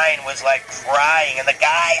 John Hine, was like crying. And the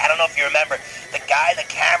guy, I don't know if you remember, the guy the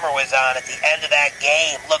camera was on at the end of that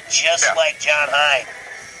game looked just like John Hine.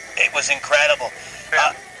 It was incredible.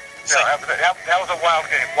 That was a wild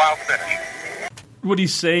game, wild finish. What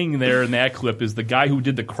he's saying there in that clip is the guy who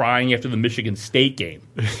did the crying after the Michigan State game,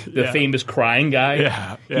 the famous crying guy.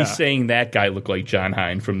 Yeah. He's saying that guy looked like John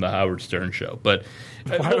Hine from the Howard Stern Show. But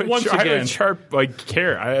once again, Sharp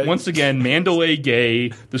care. Once again, Mandalay Gay,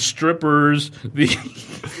 the strippers,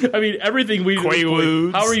 everything we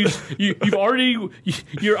Quaaludes. How are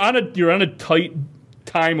you're on a tight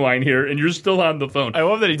timeline here, and you're still on the phone. I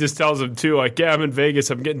love that he just tells him too, like, yeah, I'm in Vegas,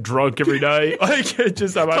 I'm getting drunk every night. Like, it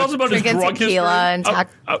just tells about his drunk tequila and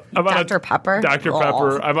Dr. Pepper. Dr.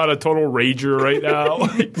 Pepper. I'm on a total rager right now.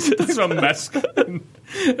 It's a mess.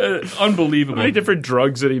 Unbelievable. How many different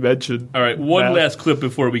drugs that he mentioned? All right, one last clip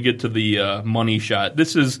before we get to the money shot.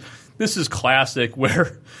 This is classic,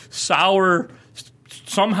 where Sauer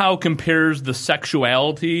somehow compares the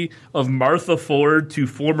sexuality of Martha Ford to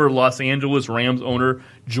former Los Angeles Rams owner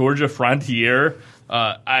Georgia Frontiere.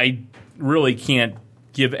 I really can't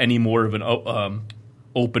give any more of an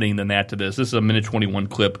opening than that to this. This is a minute 21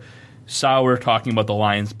 clip. Sauer talking about the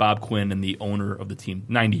Lions, Bob Quinn, and the owner of the team,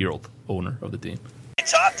 90-year-old owner of the team. We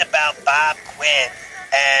talked about Bob Quinn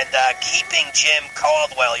and keeping Jim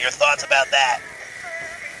Caldwell. Your thoughts about that?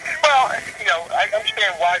 Well, I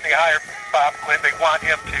understand why they hired Bob Quinn. They want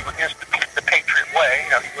him to institute the Patriot way.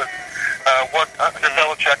 He was worked under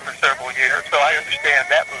Belichick for several years, so I understand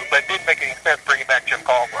that move. But it didn't make any sense bringing back Jim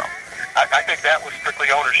Caldwell. I think that was strictly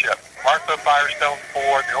ownership. Martha Firestone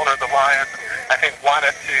Ford, the owner of the Lions, I think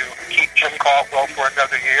wanted to keep Jim Caldwell for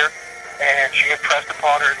another year, and she impressed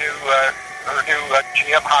upon her new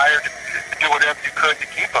GM hire to do whatever you could to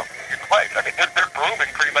keep him in place. I mean, they're grooming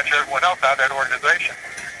pretty much everyone else out of that organization.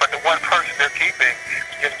 But the one person they're keeping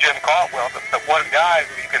is Jim Caldwell, the one guy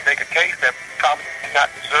who you can make a case that probably did not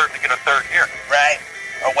deserve to get a third year. Right.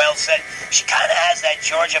 Or well said. She kind of has that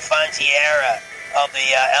Georgia Frontiere of the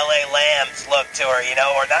L.A. Lambs look to her,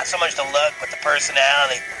 or not so much the look, but the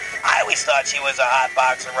personality. I always thought she was a hot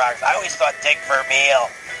box of rocks. I always thought Dick Vermeil,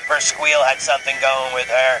 her squeal, had something going with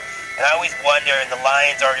her. And I always wonder in the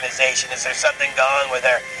Lions organization, is there something going with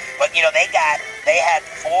her? But, they had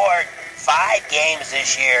 5 games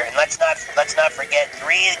this year, and let's not forget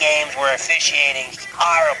 3 games were officiating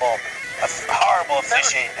horrible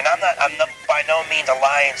officiating. And I'm by no means a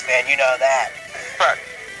Lions fan, you know that. Right.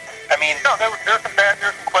 I mean, no, there's some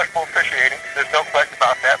questionable officiating. There's no question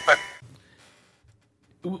about that.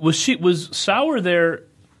 But was Sauer there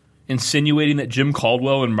insinuating that Jim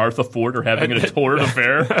Caldwell and Martha Ford are having a torrid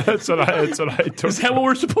affair? That's what I took. Is that what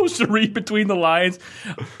we're supposed to read between the lines?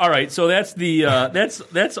 All right, so that's the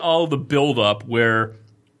that's all the build up where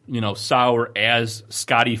Sauer as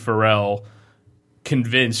Scotty Farrell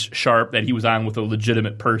convinced Sharp that he was on with a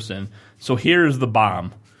legitimate person. So here's the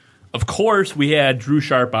bomb. Of course, we had Drew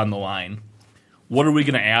Sharp on the line. What are we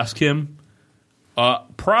going to ask him?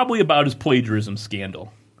 Probably about his plagiarism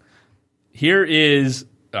scandal. Here is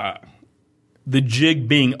the jig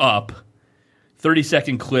being up,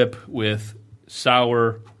 30-second clip with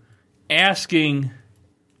Sauer asking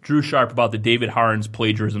Drew Sharp about the David Harns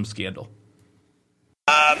plagiarism scandal.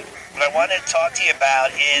 What I wanted to talk to you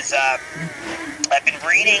about is I've been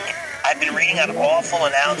reading on Awful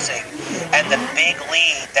Announcing and the big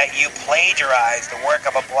lead that you plagiarized the work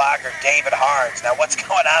of a blogger, David Harns. Now, what's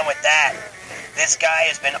going on with that? This guy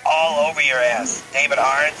has been all over your ass. David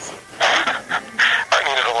Harns? I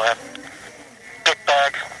needed a laugh. Dick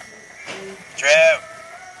bag. Drew.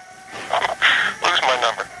 Lose my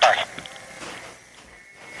number. Bye.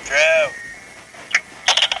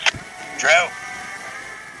 Drew.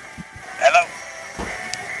 Hello?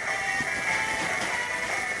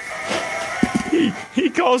 He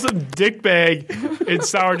calls him dick bag and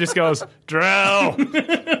Sauer just goes, Drill.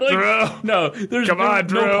 Drill. No, there's Come on, no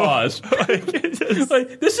Drill. pause.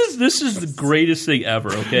 This is the greatest thing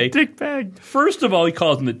ever, okay? Dick bag. First of all, he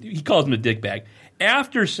calls him a dick bag.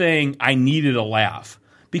 After saying, I needed a laugh.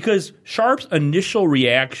 Because Sharp's initial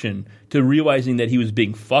reaction to realizing that he was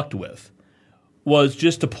being fucked with was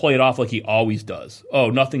just to play it off like he always does.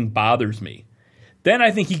 Oh, nothing bothers me. Then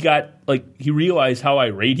I think he realized how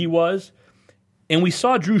irate he was. And we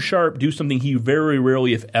saw Drew Sharp do something he very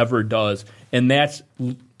rarely, if ever, does. And that's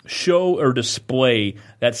show or display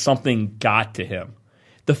that something got to him.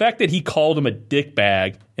 The fact that he called him a dick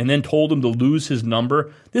bag and then told him to lose his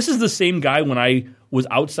number. This is the same guy when I was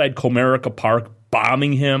outside Comerica Park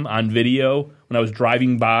bombing him on video when I was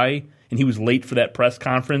driving by and he was late for that press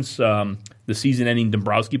conference, the season-ending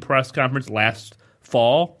Dombrowski press conference last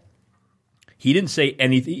fall. He didn't say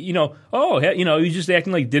anything, he was just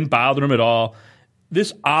acting like it didn't bother him at all.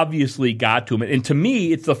 This obviously got to him. And to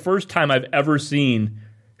me, it's the first time I've ever seen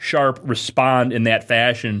Sharp respond in that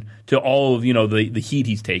fashion to all of, the heat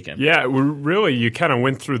he's taken. Yeah, really, you kind of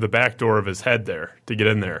went through the back door of his head there to get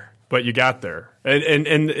in there. But you got there.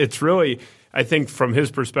 And it's really, I think from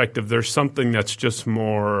his perspective, there's something that's just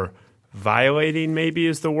more violating, maybe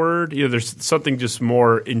is the word. There's something just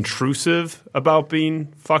more intrusive about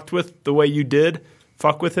being fucked with the way you did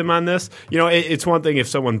fuck with him on this. It's one thing if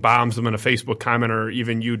someone bombs him in a Facebook comment or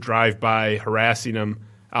even you drive by harassing him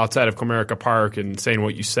outside of Comerica Park and saying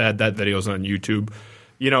what you said. That video's on YouTube.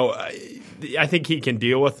 I think he can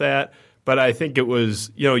deal with that. But I think it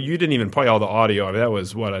was, you didn't even play all the audio. I mean, that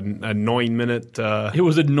was, what, a 9-minute? It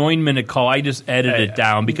was a 9-minute call. I just edited it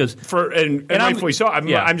down because and rightfully so.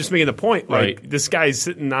 I'm just making the point. Like Right. This guy's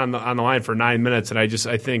sitting on the line for 9 minutes, and I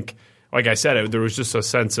think, like I said, there was just a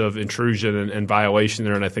sense of intrusion and violation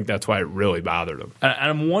there, and I think that's why it really bothered him. And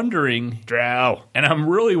I'm wondering, Drow, and I'm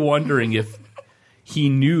really wondering if he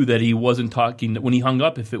knew that he wasn't talking when he hung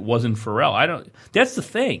up. If it wasn't Pharrell, That's the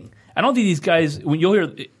thing. I don't think these guys. When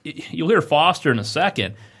you'll hear Foster in a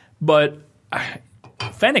second, but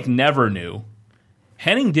Fennick never knew.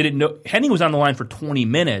 Henning didn't know. Henning was on the line for 20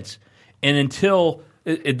 minutes, and until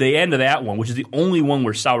at the end of that one, which is the only one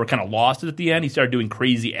where Sauer kind of lost it at the end, he started doing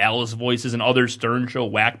crazy Alice voices and other Stern Show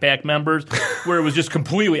Whack Pack members, where it was just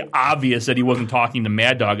completely obvious that he wasn't talking to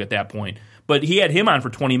Mad Dog at that point. But he had him on for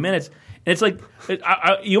 20 minutes, and it's like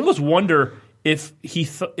you almost wonder if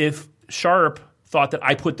if Sharp thought that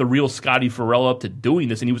I put the real Scotty Farrell up to doing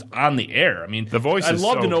this, and he was on the air. I mean, the voice. I'd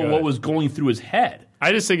love so to know good. what was going through his head.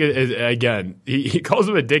 I just think, again, he calls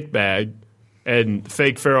him a dick bag, and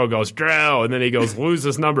fake Farrell goes, Drow, and then he goes, lose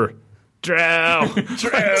this number. Drow. It's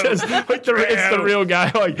the real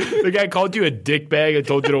guy. Like, the guy called you a dick bag and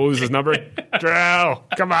told you to lose his number. Drow.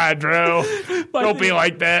 Come on, Drow. Don't be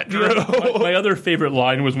like that, Drow. My other favorite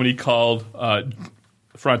line was when he called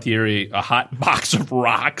Frontieri a hot box of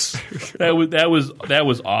rocks. That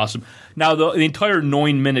was awesome. Now the entire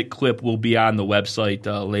 9-minute clip will be on the website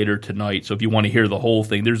later tonight. So if you want to hear the whole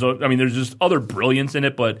thing, there's just other brilliance in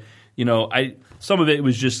it, but some of it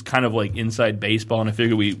was just kind of like inside baseball, and I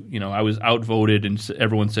figured I was outvoted, and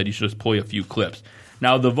everyone said you should just play a few clips.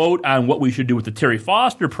 Now the vote on what we should do with the Terry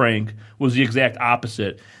Foster prank was the exact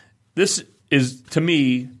opposite. This is, to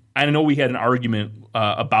me, I know we had an argument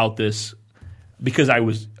about this. Because I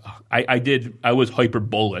was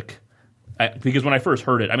hyperbolic. Because when I first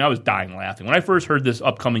heard it, I was dying laughing. When I first heard this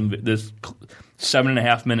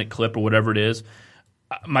 7.5-minute clip or whatever it is,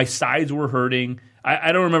 my sides were hurting.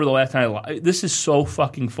 I don't remember the last time this is so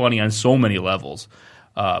fucking funny on so many levels.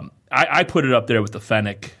 I put it up there with the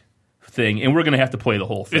Fennick thing, and we're going to have to play the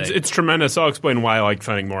whole thing. It's tremendous. I'll explain why I like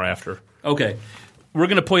Fennick more after. Okay. We're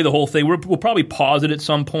going to play the whole thing. We'll probably pause it at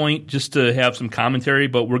some point just to have some commentary,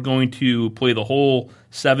 but we're going to play the whole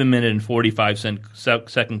 7-minute and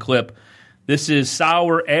 45-second clip. This is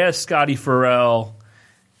Sauer as Scotty Farrell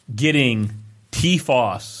getting Terry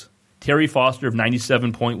Foster of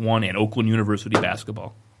 97.1 and Oakland University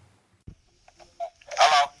basketball.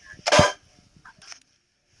 Hello.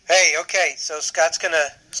 Hey, okay, so Scott's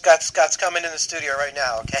coming in the studio right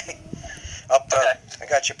now, okay? Okay. I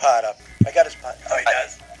got your pot up. I got his pot. Oh, he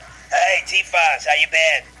does? Hey, T-Foz, how you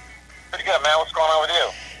been? Pretty good, man. What's going on with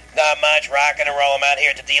you? Not much. Rocking and rolling. I'm out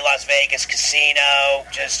here at the D Las Vegas Casino,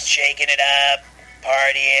 just shaking it up,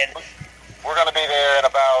 partying. We're going to be there in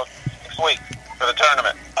about 6 weeks for the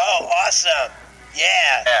tournament. Oh, awesome.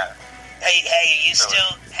 Yeah. Hey, are you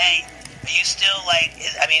still like,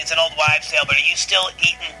 it's an old wives' tale, but are you still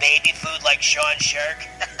eating baby food like Sean Shirk?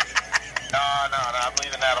 No, I'm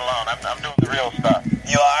leaving that alone. I'm doing the real stuff.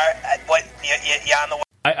 You are? What? You on the way?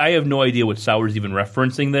 I have no idea what Sauer's even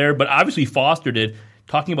referencing there, but obviously Foster did.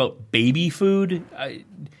 talking about baby food.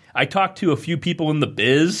 I talked to a few people in the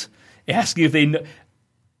biz asking if they know.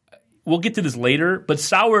 We'll get to this later, but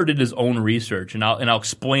Sauer did his own research, and I'll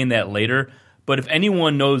explain that later. But if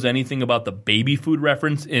anyone knows anything about the baby food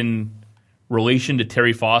reference in relation to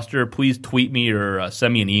Terry Foster, please tweet me or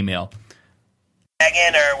send me an email.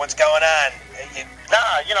 Or what's going on?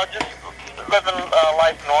 Just living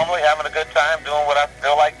life normally, having a good time, doing what I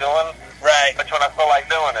feel like doing. Right. But when I feel like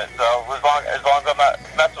doing it. So as long as I'm not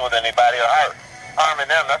messing with anybody or harming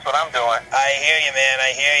them, that's what I'm doing. I hear you, man.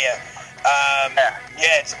 I hear you.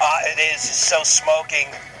 It is so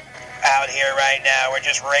smoking out here right now. We're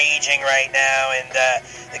just raging right now, and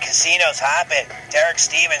the casino's hopping. Derek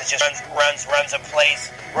Stevens just runs a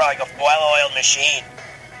place. We're like a well-oiled machine.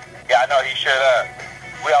 Yeah, I know he should.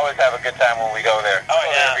 We always have a good time when we go there. Oh,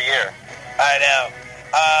 yeah. Every year. I know.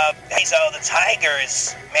 So the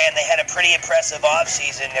Tigers, man, they had a pretty impressive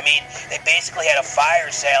offseason. I mean, they basically had a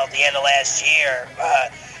fire sale at the end of last year.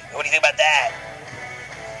 What do you think about that?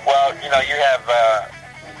 Well, you have,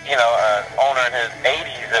 an owner in his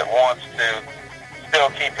 80s that wants to still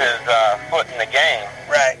keep his foot in the game.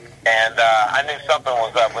 Right. And I knew something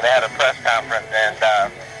was up when they had a press conference, and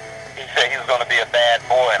he said he was going to be a bad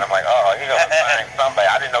boy, and I'm like, he's going to find somebody.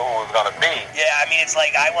 I didn't know who it was going to be. Yeah, I mean, it's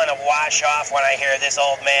like I want to wash off when I hear this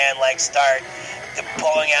old man, start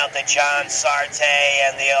pulling out the John Sarte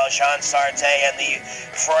and the Jean Sarte and the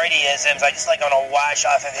Freudianisms. I just want to wash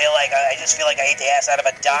off and feel like I just feel like I ate the ass out of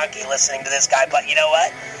a donkey listening to this guy. But you know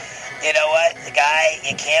what? The guy,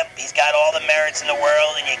 he's got all the merits in the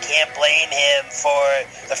world, and you can't blame him for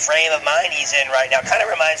the frame of mind he's in right now. Kind of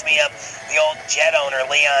reminds me of the old Jet owner,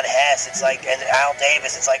 Leon Hess. It's like, and Al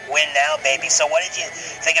Davis. It's like, win now, baby. So what did you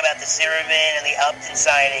think about the Zimmerman and the Upton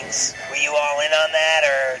signings? Were you all in on that,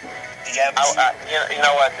 or did you have... You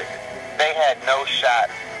know what? They had no shot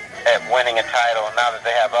at winning a title, and now that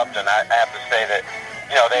they have Upton, I have to say that,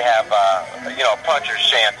 they have, a puncher's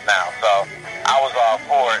chance now, so... I was all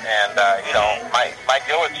for it, and, Mike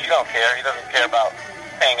Ilitch, he don't care. He doesn't care about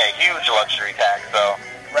paying a huge luxury tax, so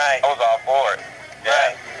right. I was all for it. Yeah.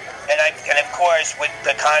 Right. And of course, with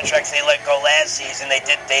the contracts they let go last season, they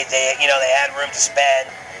had room to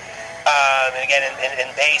spend. And again, in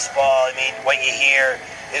baseball, I mean, what you hear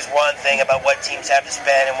is one thing about what teams have to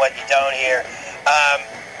spend and what you don't hear.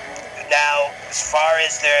 Now, as far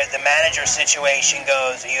as the manager situation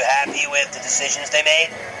goes, are you happy with the decisions they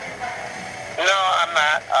made? No, I'm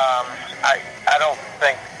not. I don't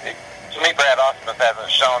think... To me, Brad Ausmus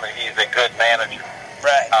hasn't shown that he's a good manager.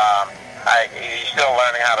 Right. He's still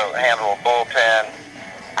learning how to handle a bullpen.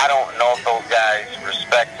 I don't know if those guys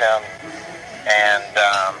respect him. And,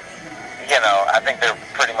 I think they're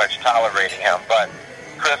pretty much tolerating him. But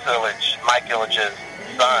Chris Ilitch, Mike Ilitch's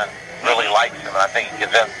son, really likes him. And I think he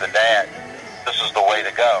convinced the dad this is the way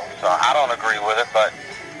to go. So I don't agree with it, but...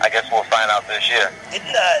 I guess we'll find out this year.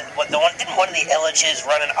 Didn't one of the Ilitches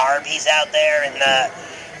run an Arby's out there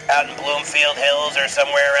out in Bloomfield Hills or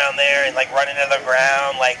somewhere around there and running to the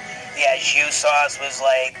ground? Jus Sauce was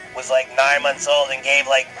 9 months old and gave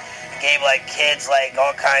kids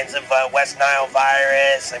all kinds of West Nile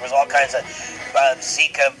virus. There was all kinds of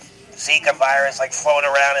Zika virus floating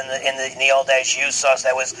around in the old days. Jus Sauce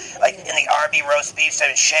that was in the Arby roast beef.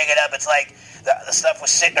 So shake it up. It's like. The stuff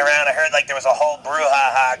was sitting around. I heard there was a whole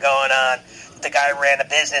brouhaha going on. The guy ran a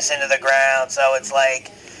business into the ground. So it's I'm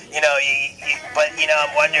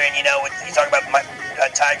wondering, when you talk about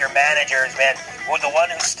Tiger managers, man, the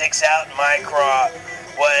one who sticks out in my craw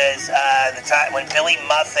was the time when Billy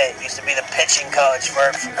Muffet used to be the pitching coach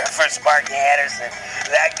for Sparky Anderson.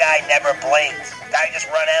 That guy never blinked. Guy just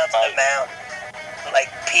run out to the mound.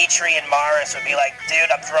 Petrie and Morris would be like, dude,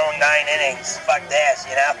 I'm throwing 9 innings. Fuck this,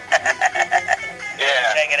 Yeah.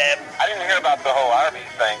 Take it in. I didn't hear about the whole Arby's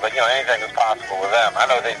thing, but, anything is possible with them. I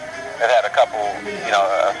know they've had a couple,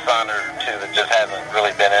 a son or two that just hasn't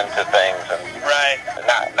really been into things and right.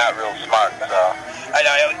 not real smart, so. I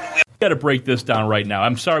know. We got to break this down right now.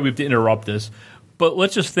 I'm sorry we have to interrupt this, but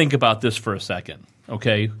let's just think about this for a second,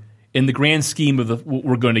 okay? In the grand scheme of what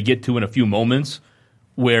we're going to get to in a few moments,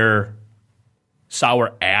 where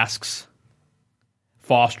Sauer asks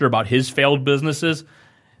Foster about his failed businesses,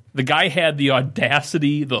 the guy had the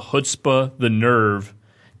audacity, the chutzpah, the nerve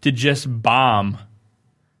to just bomb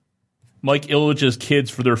Mike Ilitch's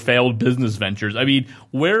kids for their failed business ventures. I mean,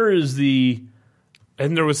 where is the...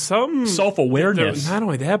 And there was some... self-awareness. Not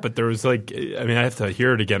only that, but there was I have to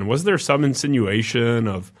hear it again. Was there some insinuation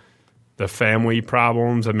of the family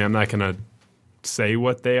problems? I mean, I'm not going to say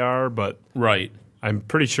what they are, but... Right. I'm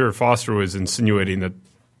pretty sure Foster was insinuating that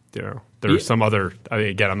there was some other. I mean,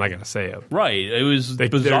 again, I'm not going to say it. Right. It was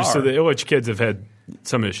bizarre. So the Ilitch kids have had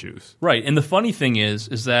some issues. Right. And the funny thing is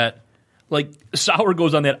that, like, Sauer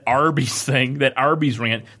goes on that Arby's thing, that Arby's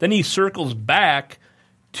rant. Then he circles back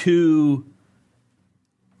to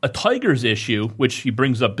a Tigers issue, which he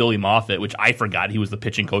brings up Billy Moffitt, which I forgot he was the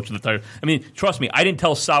pitching coach of the Tigers. I mean, trust me, I didn't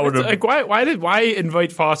tell Sauer to like why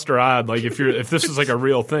invite Foster on? Like if this is like a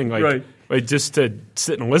real thing, like, right. Like just to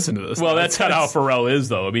sit and listen to this. Well, that's not how Pharrell is,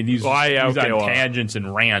 though. I mean, he's on tangents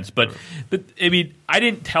and rants. But I mean, I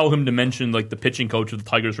didn't tell him to mention like the pitching coach of the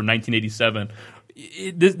Tigers from 1987.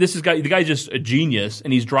 The guy's just a genius,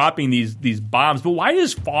 and he's dropping these bombs. But why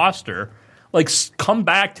does Foster like come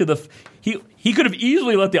back to the? He could have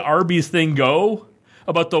easily let the Arby's thing go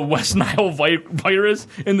about the West Nile virus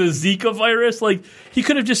and the Zika virus. Like, he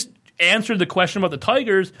could have just answered the question about the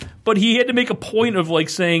Tigers, but he had to make a point of like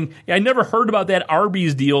saying, I never heard about that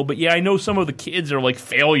Arby's deal, but yeah, I know some of the kids are like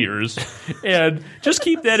failures. And just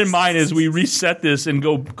keep that in mind as we reset this and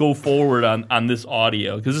go forward on this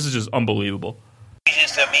audio, because this is just unbelievable.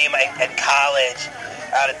 Used to me at college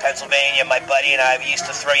out in Pennsylvania, my buddy and I, we used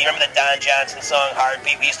to throw, you remember the Don Johnson song,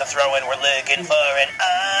 Heartbeat? We used to throw in, we're looking for an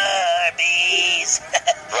Arby's.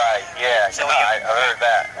 Right, yeah, so I heard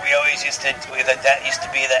that. We always used to, that used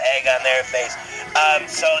to be the egg on their face.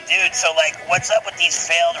 So like, what's up with these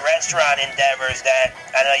failed restaurant endeavors that,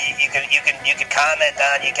 I know you could comment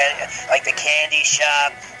on, you can, like the Candy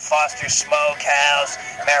Shop, Foster's Smokehouse,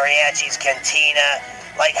 Mariachi's Cantina.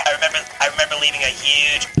 Like, I remember leaving a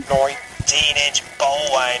huge 19-inch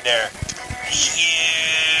bowl winder, a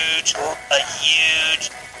huge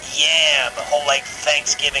yam, a whole like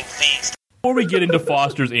Thanksgiving feast. Before we get into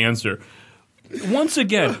Foster's answer, once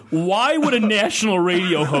again, why would a national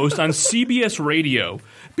radio host on CBS Radio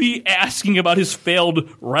be asking about his failed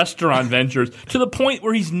restaurant ventures to the point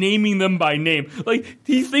where he's naming them by name? Like,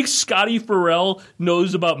 he thinks Scotty Farrell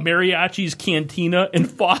knows about Mariachi's Cantina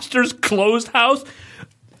and Foster's Closed House?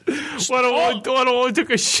 What only took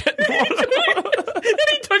a shit. And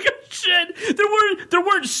he took a shit. There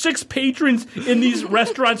weren't 6 patrons in these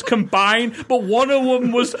restaurants combined, but one of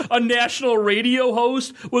them was a national radio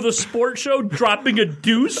host with a sports show dropping a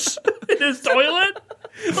deuce in his toilet.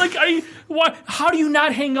 Like, how do you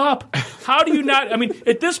not hang up? How do you not? I mean,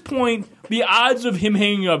 at this point, the odds of him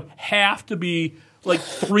hanging up have to be like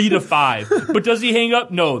 3 to 5. But does he hang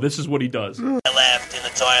up? No. This is what he does. I left in the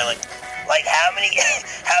toilet. Like, how many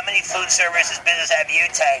food services business have you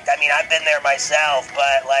tanked? I mean, I've been there myself,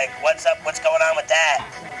 but like, what's up? What's going on with that?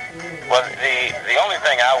 Well, the only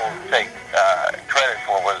thing I will take credit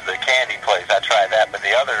for was the candy place. I tried that, but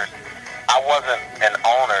the others, I wasn't an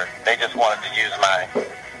owner. They just wanted to use my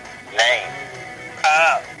name.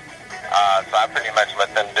 Oh. So I pretty much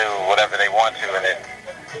let them do whatever they want to, and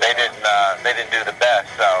they didn't do the best.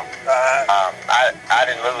 So I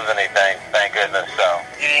didn't lose anything, thank goodness. So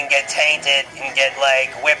you didn't get tainted and get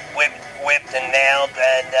like whipped and nailed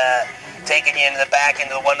and taken you into the back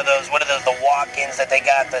into one of those, what are those, the walk-ins that they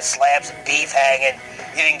got the slabs of beef hanging.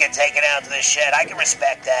 You didn't get taken out to the shed. I can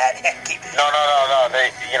respect that. No.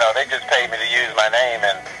 They just paid me to use my name,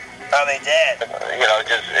 and they did.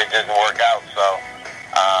 It didn't work out. So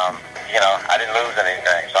I didn't lose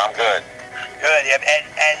anything. So I'm good. Good.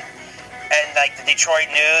 And like the Detroit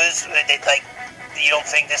News, you don't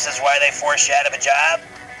think this is why they forced you out of a job?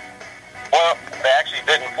 Well, they actually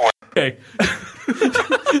didn't force. Okay.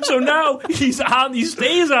 So now he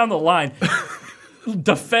stays on the line,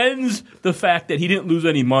 defends the fact that he didn't lose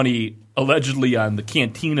any money allegedly on the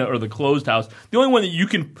Cantina or the Closed House. The only one that you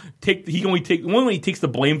can take, the only one he takes the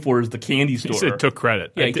blame for is the candy store. He said took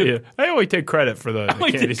credit. Yeah, I only take credit for the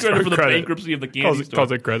candy store. For the bankruptcy of the candy store.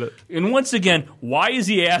 Calls it credit. And once again, why is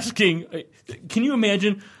he asking? Can you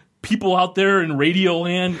imagine people out there in radio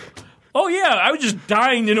land? Oh yeah, I was just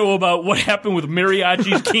dying to know about what happened with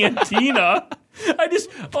Mariachi's Cantina.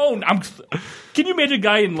 Can you imagine a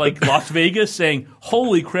guy in like Las Vegas saying,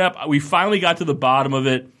 "Holy crap, we finally got to the bottom of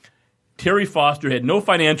it. Terry Foster had no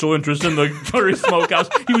financial interest in the Smokehouse.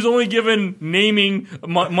 He was only given naming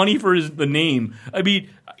money for the name." I mean,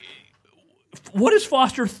 what is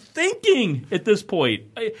Foster thinking at this point?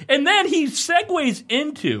 And then he segues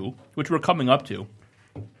into, which we're coming up to,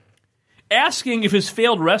 asking if his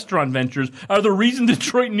failed restaurant ventures are the reason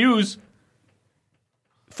Detroit News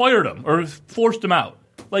fired him or forced him out.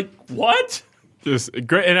 Like, what? Just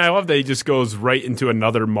great, and I love that he just goes right into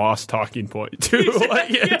another Moss talking point too.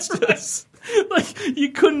 Just like you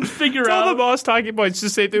couldn't figure out all the Moss talking points.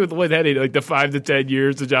 Just same thing with Lynn Henning, like the 5 to 10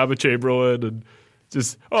 years, the job of Chamberlain, and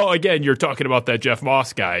just again, you're talking about that Jeff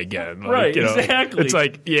Moss guy again, like, right? Exactly. It's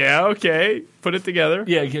like, yeah, okay, put it together.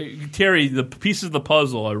 Yeah, Terry, the pieces of the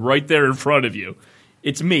puzzle are right there in front of you.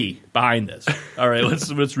 It's me behind this. All right,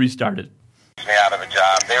 let's restart it. me out of a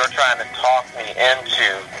job. They were trying to talk me into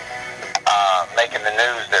making the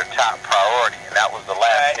news their top priority, and that was the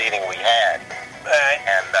last meeting we had.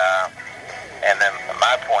 And then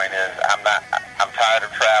my point is, I'm tired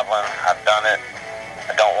of traveling. I've done it.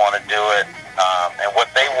 I don't want to do it. And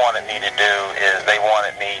what they wanted me to do is they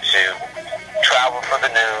wanted me to travel for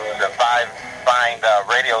the news and find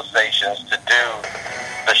radio stations to do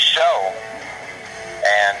the show.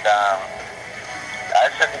 And I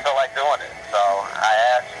just didn't feel like doing it. So I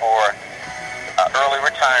asked for early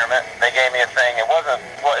retirement. They gave me a thing. It wasn't,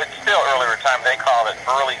 well, it's still early retirement. They call it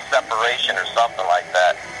early separation or something like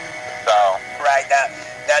that. So right now,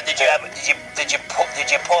 did you pull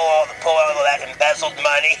all of that embezzled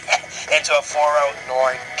money into a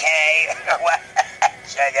 401k?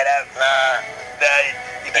 Check it out. Nah.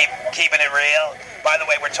 You keep keeping it real. By the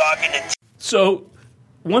way, we're talking to. So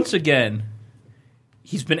once again,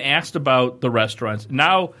 he's been asked about the restaurants.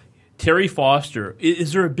 Now, Terry Foster,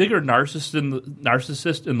 is there a bigger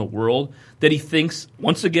narcissist in the world that he thinks,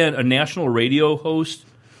 once again, a national radio host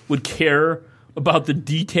would care about the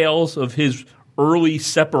details of his early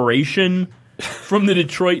separation from the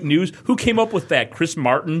Detroit News? Who came up with that? Chris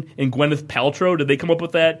Martin and Gwyneth Paltrow? Did they come up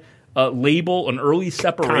with that label, an early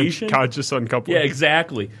separation? Conscious uncoupling. Yeah,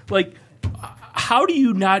 exactly. Like, how do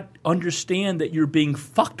you not understand that you're being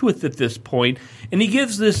fucked with at this point? And he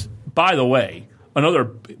gives this, by the way, another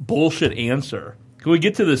bullshit answer. Can we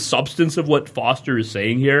get to the substance of what Foster is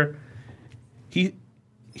saying here? He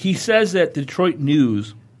says that the Detroit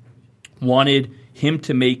News wanted him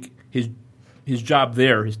to make his job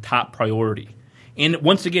there his top priority. And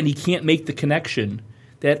once again, he can't make the connection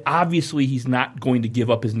that obviously he's not going to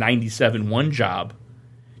give up his 97.1 job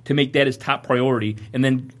to make that his top priority and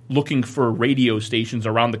then looking for radio stations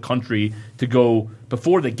around the country to go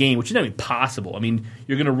before the game, which is not even possible. I mean,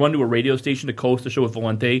 you're going to run to a radio station to host the show with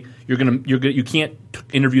Valente. You can't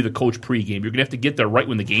interview the coach pregame. You're going to have to get there right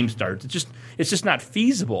when the game starts. It's just not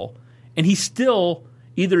feasible. And he still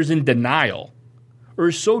either is in denial or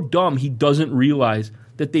is so dumb he doesn't realize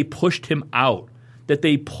that they pushed him out, that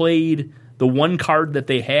they played the one card that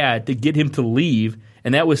they had to get him to leave,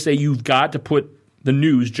 and that was say you've got to put the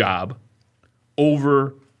news job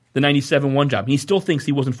over the 97.1 job. And he still thinks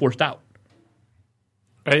he wasn't forced out.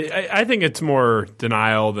 I think it's more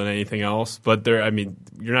denial than anything else. But you're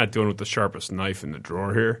not doing with the sharpest knife in the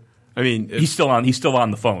drawer here. I mean, he's still on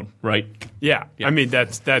the phone, right? Yeah. I mean,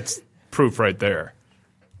 that's proof right there.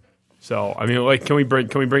 So I mean, can we bring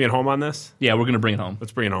it home on this? Yeah, we're going to bring it home.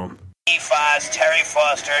 Let's bring it home. Terry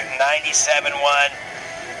Foster, 97.1.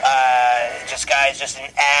 Guy's just an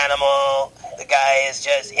animal. The guy is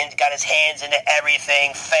got his hands into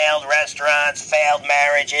everything. Failed restaurants, failed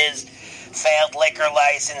marriages, failed liquor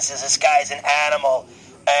licenses. This guy's an animal,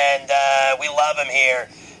 and we love him here,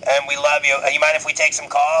 and we love you. You mind if we take some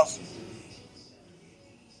calls,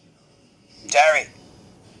 Terry?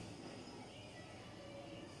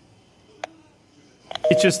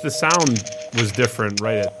 It's just the sound was different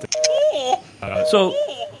right at the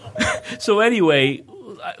So anyway,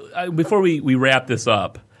 before we wrap this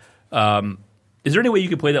up, is there any way you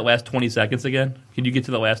could play that last 20 seconds again? Can you get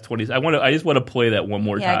to the last 20? I just want to play that one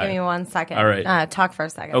more time. Yeah, give me 1 second. All right. Talk for a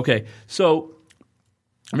second. Okay. So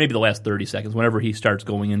maybe the last 30 seconds, whenever he starts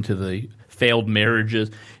going into the failed marriages.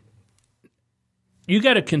 You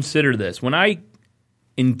got to consider this. When I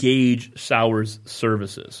engage Sauer's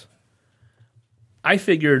services, I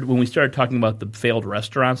figured when we started talking about the failed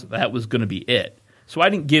restaurants, that was going to be it. So I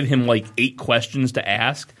didn't give him 8 questions to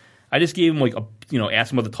ask. I just gave him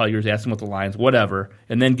ask him about the Tigers, ask him about the Lions, whatever,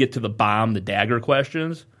 and then get to the bomb, the dagger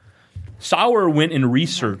questions. Sauer went and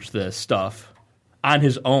researched this stuff on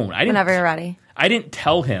his own. Whenever you're ready. I didn't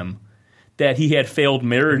tell him that he had failed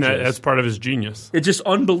marriages. That's part of his genius. It's just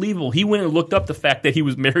unbelievable. He went and looked up the fact that he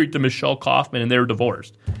was married to Michelle Kaufman and they were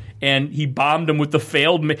divorced. And he bombed him with the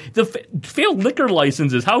failed liquor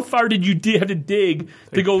licenses. How far did you have to dig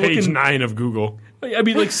to go look? Page 9 of Google. I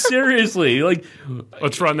mean, seriously,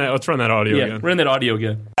 let's run that audio again. Run that audio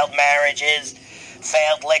again. Failed marriages,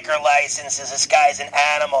 failed liquor licenses. This guy's an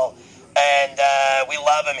animal, and we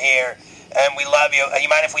love him here, and we love you. You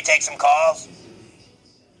mind if we take some calls,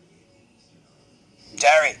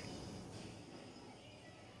 Terry?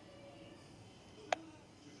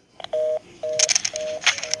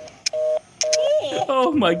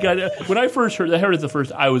 Oh my God! When I first heard it the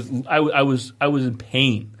first, I was in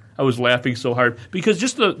pain. I was laughing so hard because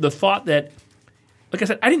just the thought that, like I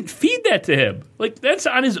said, I didn't feed that to him. That's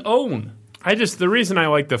on his own. The reason I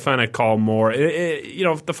like the Fennec call more,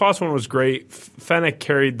 the Foss one was great. Fennec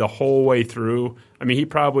carried the whole way through. I mean, he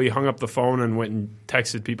probably hung up the phone and went and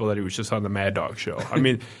texted people that he was just on the Mad Dog show. I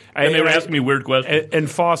mean, and they were asking me weird questions. And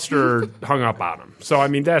Foster hung up on him. So, I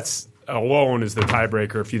mean, that's alone is the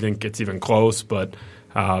tiebreaker if you think it's even close. But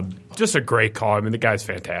just a great call. I mean, the guy's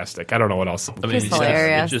fantastic. I don't know what else. I mean, it's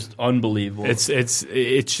hilarious. It's just unbelievable. It's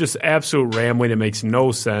just absolute rambling. It makes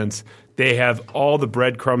no sense. They have all the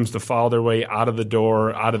breadcrumbs to follow their way out of the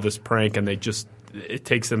door, out of this prank, and it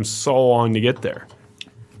takes them so long to get there.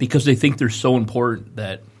 Because they think they're so important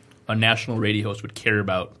that a national radio host would care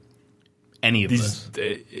about any of these,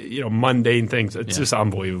 this. Mundane things. It's just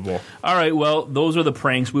unbelievable. All right, well, those are the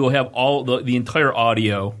pranks. We will have all the entire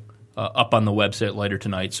audio up on the website later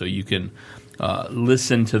tonight, so you can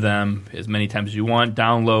listen to them as many times as you want.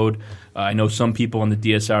 Download. I know some people on the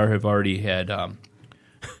DSR have already had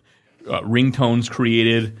ringtones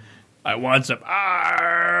created. I want some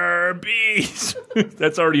Arby's.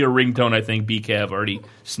 That's already a ringtone, I think. BCAV already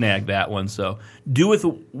snagged that one. So do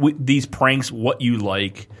with these pranks what you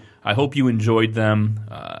like. I hope you enjoyed them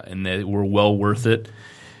and they were well worth it.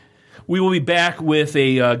 We will be back with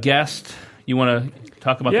a guest. You want to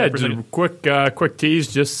talk about that for a second? Quick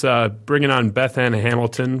tease. Just bringing on Beth Ann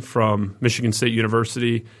Hamilton from Michigan State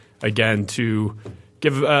University again to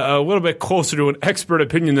give a little bit closer to an expert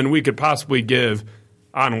opinion than we could possibly give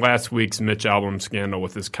on last week's Mitch Albom scandal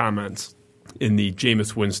with his comments in the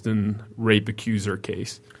Jameis Winston rape accuser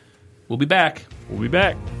case. We'll be back.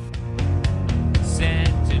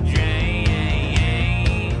 Sent to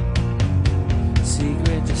drain,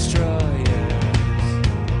 secret destroyers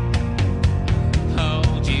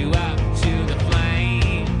hold you up to the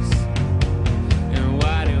flames. And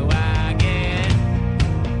what do I get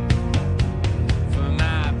for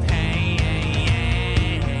my pain?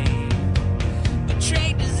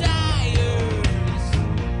 Betrayed desires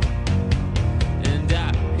and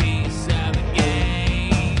a piece of the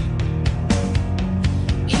game.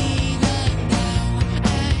 Even though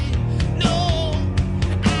I know,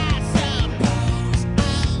 I suppose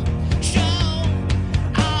I'll show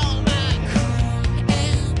all my crew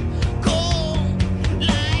and go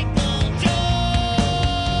like old Joe.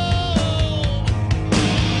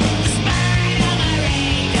 Despite all my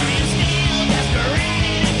rage, I am still just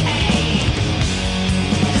ready to cave.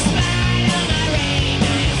 Despite all my rage,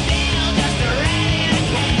 I am still just ready to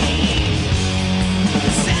cave.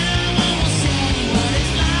 Someone will say what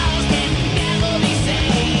is lost can never be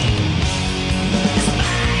saved.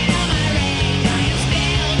 Despite all my rage, I am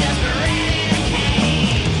still just ready to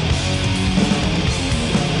cave.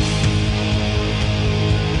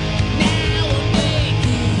 Now we're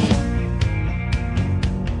making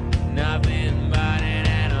nothing but an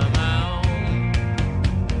animal.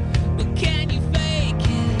 But can you fake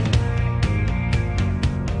it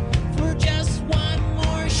for just one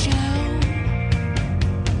more show?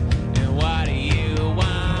 And what do you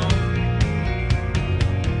want?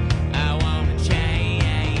 I want to change.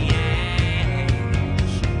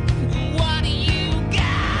 What do you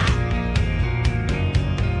got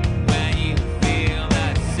when you feel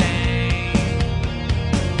the same?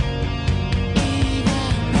 Even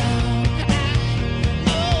though I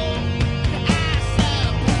know, I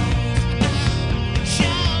suppose I'll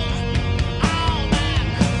show all my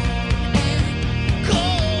crew and go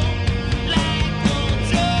like old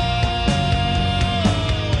Joe.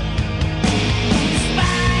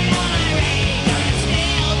 Despite all my rage, I'm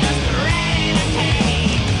still just ready to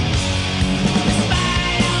cave.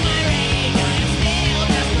 Despite all my rage, I'm still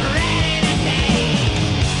just ready to cave.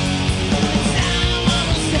 Someone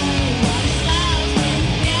will say what is lost can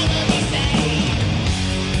never be saved.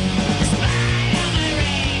 Despite all my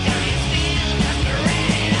rage, I'm still just ready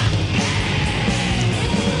to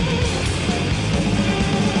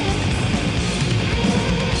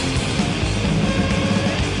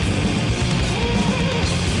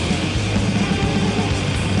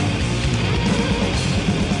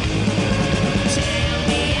tell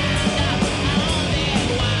me I'm the only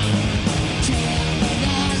one. Tell me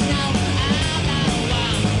there's no other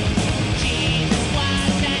one. Jesus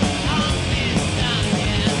wasn't on this son,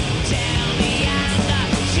 yeah. Tell me I'm the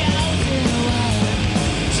chosen one.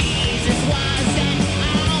 Jesus wasn't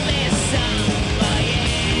on this son, but yeah.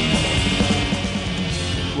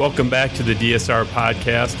 Welcome back to the DSR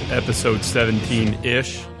podcast, episode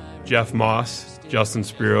 17-ish. Jeff Moss, Justin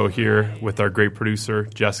Spiro here with our great producer,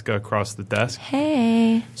 Jessica, across the desk.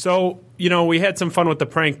 Hey. So, we had some fun with the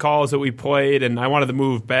prank calls that we played, and I wanted to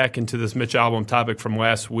move back into this Mitch Albom topic from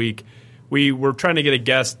last week. We were trying to get a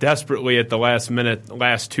guest desperately at the last minute,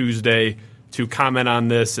 last Tuesday, to comment on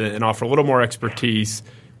this and offer a little more expertise.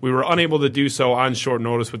 We were unable to do so on short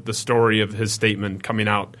notice with the story of his statement coming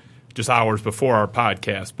out just hours before our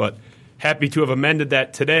podcast, but happy to have amended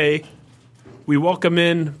that today. We welcome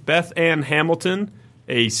in Beth Ann Hamilton,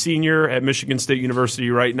 a senior at Michigan State University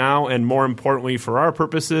right now, and more importantly for our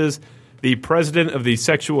purposes, the president of the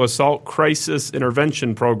Sexual Assault Crisis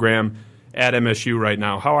Intervention Program at MSU right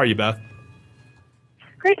now. How are you, Beth?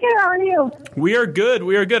 Great, how are you? We are good.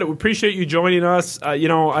 We appreciate you joining us. I'm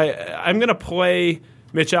going to play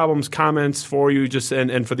Mitch Albom's comments for you just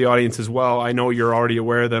and for the audience as well. I know you're already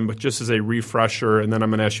aware of them, but just as a refresher, and then I'm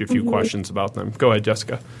going to ask you a few questions about them. Go ahead,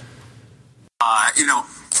 Jessica.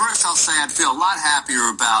 First I'll say I'd feel a lot happier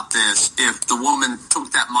about this if the woman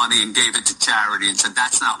took that money and gave it to charity and said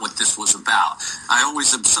that's not what this was about. I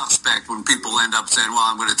always am suspect when people end up saying, well,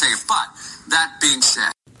 I'm going to take it. But that being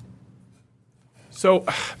said. So,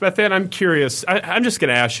 Beth Ann, I'm curious. I'm just going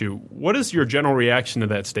to ask you, what is your general reaction to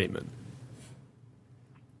that statement?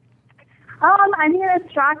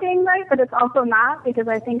 It's shocking, right? But it's also not, because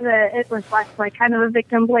I think that it reflects kind of a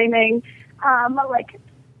victim blaming, a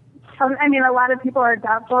lot of people are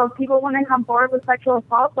doubtful of people when they come forward with sexual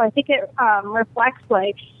assault, so I think it reflects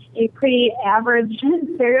a pretty average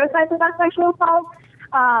stereotype about sexual assault.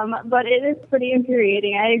 But it is pretty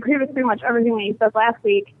infuriating. I agree with pretty much everything that you said last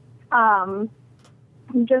week. I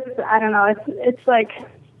don't know.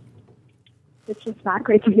 It's just not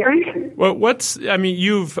great to hear. Well,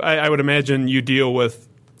 I would imagine you deal with,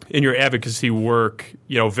 in your advocacy work,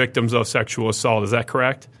 victims of sexual assault. Is that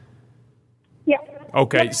correct? Yeah.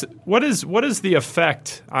 Okay. Yep. So what is the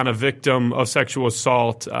effect on a victim of sexual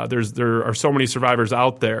assault? There are so many survivors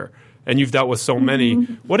out there, and you've dealt with so many.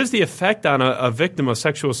 What is the effect on a victim of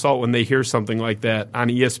sexual assault when they hear something like that on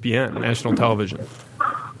ESPN, national television?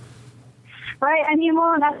 Right. An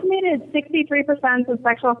estimated 63% of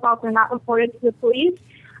sexual assaults are not reported to the police.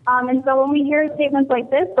 And so when we hear statements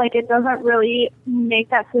like this, it doesn't really make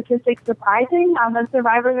that statistic surprising. The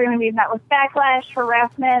survivors are going to be met with backlash,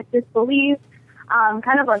 harassment, disbelief,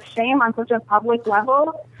 kind of shame on such a public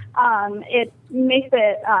level. It makes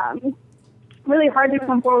it really hard to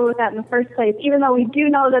come forward with that in the first place, even though we do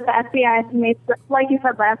know that the FBI estimates, like you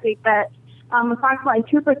said last week, that approximately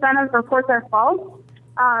 2% of reports are false.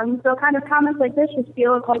 So kind of comments like this just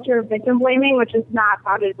feel a culture of victim blaming, which is not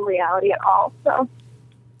founded in reality at all. So,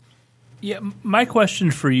 yeah, my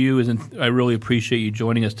question for you is, and I really appreciate you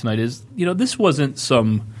joining us tonight, is, this wasn't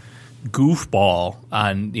some goofball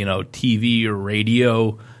on, TV or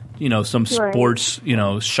radio, some sports,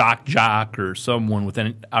 shock jock or someone with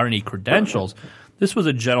any credentials. This was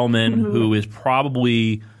a gentleman who is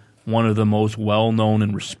probably one of the most well-known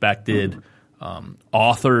and respected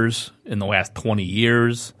authors in the last 20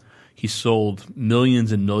 years. He sold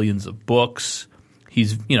millions and millions of books.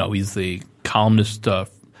 He's the columnist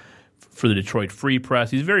for the Detroit Free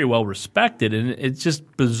Press. He's very well respected, and it's just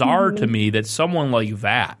bizarre to me that someone like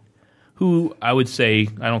that, who I would say,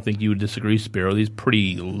 I don't think you would disagree, Spiro, he's a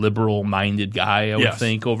pretty liberal-minded guy, I would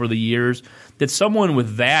think, over the years, that someone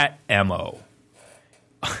with that MO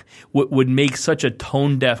would make such a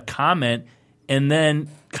tone-deaf comment and then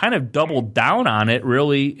kind of double down on it,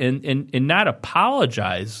 really, and not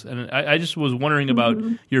apologize. And I just was wondering about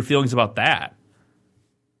your feelings about that.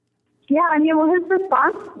 Yeah, his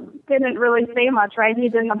response didn't really say much, right? He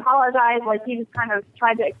didn't apologize. He just kind of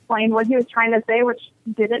tried to explain what he was trying to say, which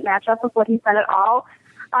didn't match up with what he said at all.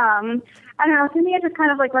 I don't know. To me, it just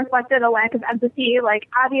kind of reflected a lack of empathy.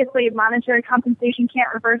 Obviously, monetary compensation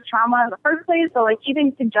can't reverse trauma in the first place. So,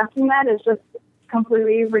 even suggesting that is just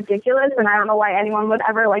completely ridiculous, and I don't know why anyone would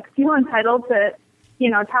ever feel entitled to,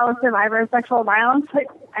 tell a survivor of sexual violence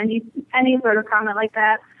any sort of comment like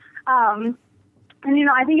that.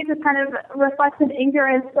 I think it just kind of reflects an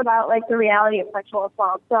ignorance about the reality of sexual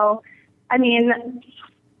assault. So,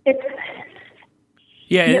 it's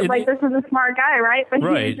this is a smart guy, right? But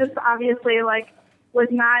he just obviously was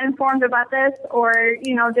not informed about this, or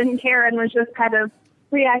didn't care and was just kind of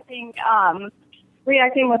reacting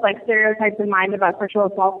with stereotypes in mind about sexual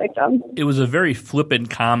assault victims. It was a very flippant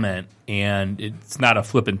comment, and it's not a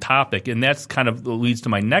flippant topic. And that's kind of leads to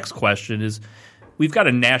my next question is, we've got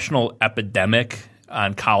a national epidemic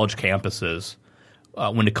on college campuses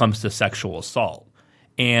when it comes to sexual assault.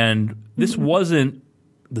 And this wasn't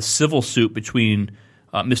the civil suit between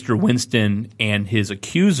Mr. Winston and his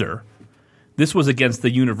accuser. This was against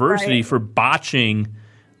the university for botching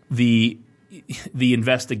the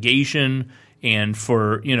investigation and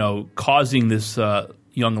for, causing this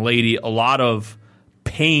young lady a lot of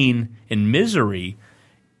pain and misery.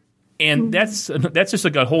 And that's just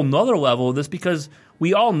a whole nother level of this, because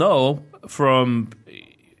we all know from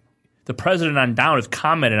The president on down has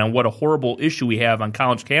commented on what a horrible issue we have on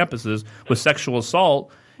college campuses with sexual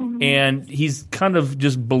assault, and he's kind of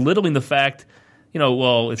just belittling the fact,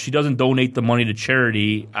 well, if she doesn't donate the money to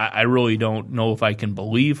charity, I really don't know if I can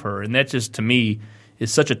believe her. And that just, to me,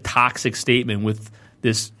 is such a toxic statement with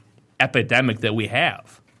this epidemic that we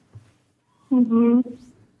have.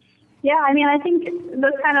 Yeah, I mean, I think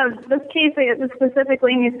this case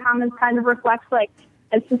specifically in these comments kind of reflects like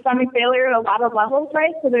a systemic failure at a lot of levels,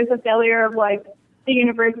 right? So there's a failure of like the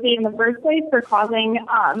university in the first place for causing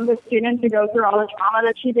the student to go through all the trauma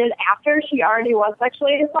that she did after she already was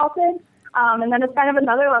sexually assaulted. And then it's kind of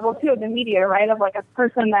another level too of the media, right? Of like a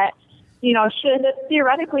person that, should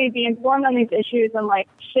theoretically be informed on these issues and like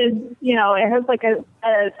should, it has like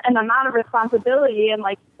an amount of responsibility in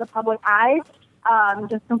like the public eye,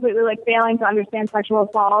 just completely like failing to understand sexual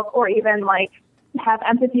assault or even like have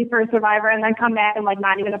empathy for a survivor and then come back and like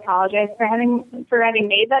not even apologize for having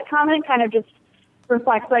made that comment kind of just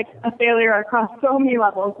reflects like a failure across so many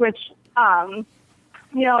levels, which,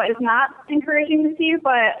 is not encouraging to see,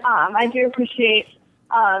 but I do appreciate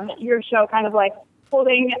your show kind of like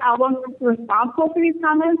holding albums responsible for these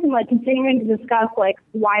comments and like continuing to discuss like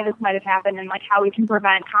why this might have happened and like how we can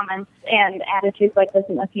prevent comments and attitudes like this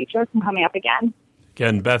in the future from coming up again.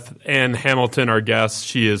 Again, Beth Ann Hamilton, our guest.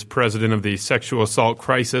 She is president of the Sexual Assault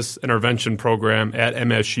Crisis Intervention Program at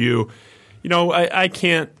MSU. I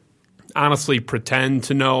can't honestly pretend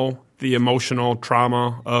to know the emotional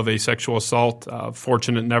trauma of a sexual assault.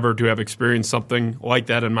 Fortunate never to have experienced something like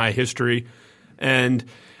that in my history. And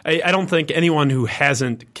I don't think anyone who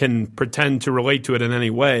hasn't can pretend to relate to it in any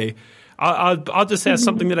way. I'll just ask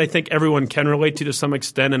something that I think everyone can relate to some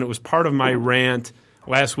extent, and it was part of my rant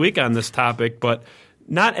last week on this topic, but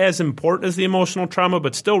not as important as the emotional trauma,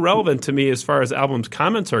 but still relevant to me as far as album's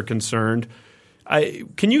comments are concerned.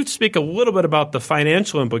 Can you speak a little bit about the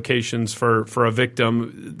financial implications for a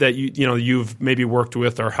victim that you've maybe worked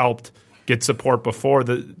with or helped get support before,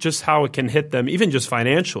 just how it can hit them, even just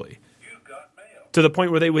financially, to the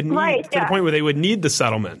point where they would need the point where they would need the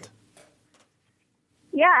settlement?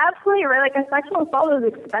 Yeah, absolutely right. Like a sexual assault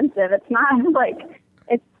is expensive. It's not like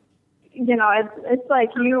it's like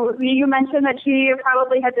you mentioned that she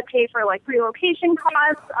probably had to pay for like relocation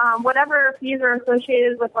costs, whatever fees are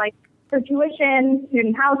associated with like her tuition,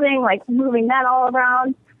 student housing, like moving that all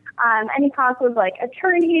around. Any costs with like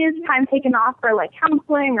attorneys, time taken off for like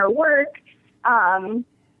counseling or work.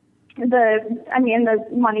 The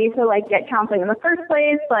money to like get counseling in the first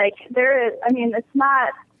place. Like it's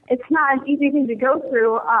not an easy thing to go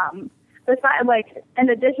through. Besides, like, in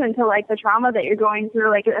addition to like the trauma that you're going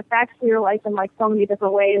through, like it affects your life in like so many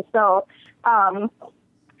different ways. So, I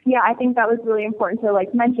think that was really important to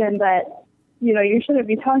like mention that, you shouldn't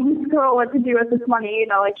be telling this girl what to do with this money.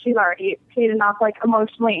 Like she's already paid enough, like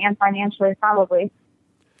emotionally and financially, probably.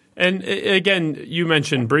 And again, you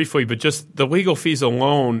mentioned briefly, but just the legal fees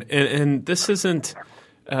alone, and this isn't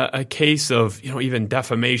a case of, even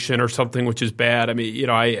defamation or something, which is bad. I mean,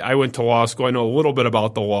 I went to law school. I know a little bit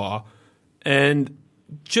about the law. And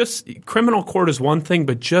just criminal court is one thing,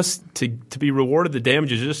 but just to be rewarded the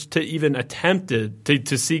damages, just to even attempt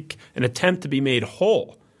to seek an attempt to be made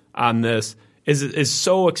whole on this is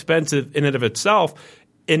so expensive in and of itself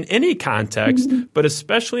in any context, but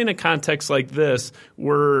especially in a context like this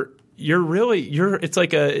where you're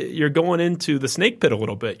going into the snake pit a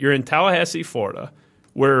little bit. You're in Tallahassee, Florida,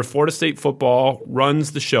 where Florida State football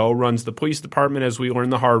runs the show, runs the police department, as we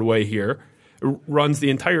learned the hard way here, runs the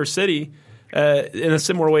entire city. In a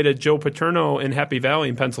similar way to Joe Paterno in Happy Valley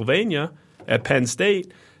in Pennsylvania at Penn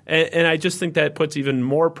State. And I just think that puts even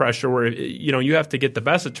more pressure where, you have to get the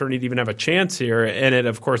best attorney to even have a chance here. And it,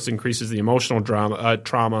 of course, increases the emotional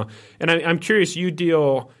trauma. And I'm curious, you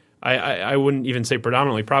deal, I wouldn't even say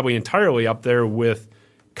predominantly, probably entirely up there with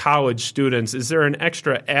college students. Is there an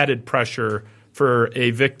extra added pressure for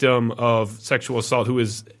a victim of sexual assault who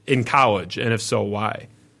is in college? And if so, why?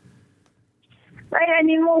 Right. I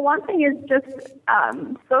mean, well, one thing is just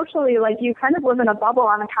socially, like you kind of live in a bubble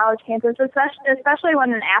on a college campus, especially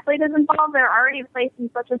when an athlete is involved. They're already placed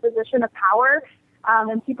in such a position of power,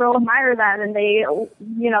 and people admire them, and they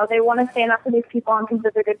want to stand up for these people and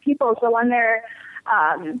consider they're good people. So when they're,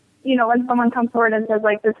 when someone comes forward and says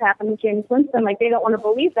like this happened to James Winston, like they don't want to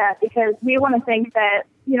believe that because we want to think that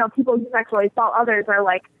people who sexually assault others are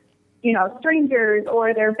like, strangers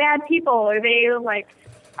or they're bad people or they like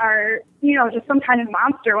are, just some kind of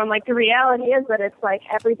monster when like the reality is that it's like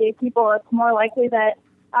everyday people. It's more likely that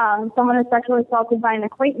someone is sexually assaulted by an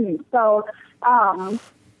acquaintance. So, and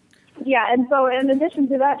so in addition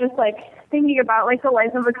to that, just like thinking about like the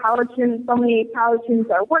life of a college student, so many college students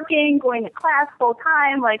are working, going to class full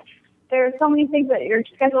time, like there are so many things that your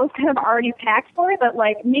schedule is kind of already packed for that,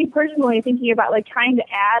 like, me personally thinking about, like, trying to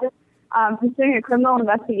add pursuing a criminal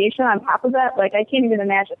investigation on top of that, like, I can't even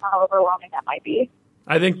imagine how overwhelming that might be.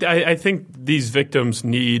 I think these victims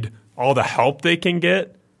need all the help they can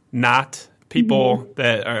get, not people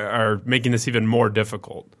that are making this even more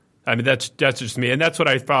difficult. I mean, that's just me. And that's what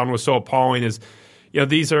I found was so appalling is,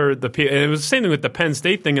 these are the people. And it was the same thing with the Penn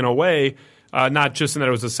State thing in a way, not just in that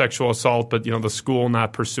it was a sexual assault, but, the school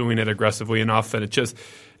not pursuing it aggressively enough. And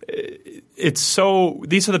it's so –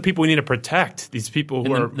 these are the people we need to protect, these people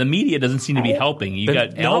who are – the media doesn't seem to be helping. You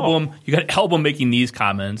got Album making these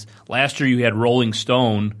comments. Last year you had Rolling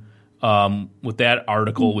Stone with that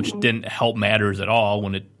article, which didn't help matters at all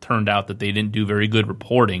when it turned out that they didn't do very good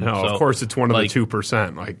reporting. No, of course it's one of the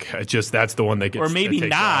 2%. Like, that's the one that gets – or maybe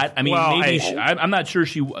not. Off. I mean, I'm not sure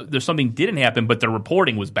there's something didn't happen, but the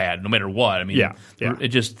reporting was bad no matter what. I mean, it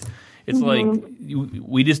just – it's like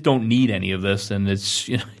we just don't need any of this, and it's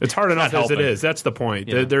it's hard enough as it is. That's the point.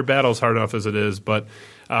 Yeah. Their battle's hard enough as it is. But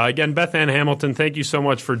again, Beth Ann Hamilton, thank you so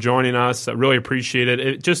much for joining us. I really appreciate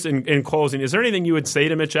it. Just in closing, is there anything you would say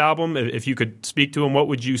to Mitch Albom? If you could speak to him, what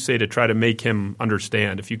would you say to try to make him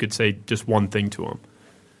understand? If you could say just one thing to him.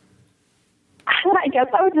 I guess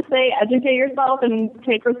I would just say educate yourself and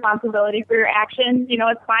take responsibility for your actions.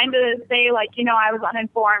 It's fine to say, like, I was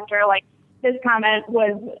uninformed, or like, his comment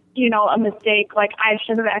was, a mistake. Like, I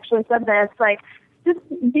should have actually said this. Like, just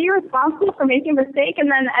be responsible for making a mistake and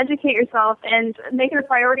then educate yourself and make it a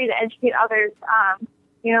priority to educate others.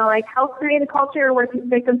 Like, help create a culture where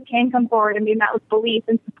victims can come forward and be met with belief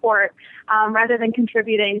and support rather than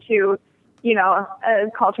contributing to, a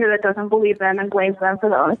culture that doesn't believe them and blames them for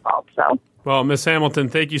their own assault. So. Well, Ms. Hamilton,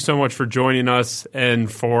 thank you so much for joining us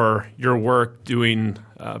and for your work doing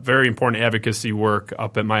very important advocacy work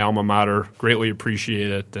up at my alma mater. Greatly appreciate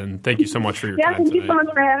it, and thank you so much for your time thank you so much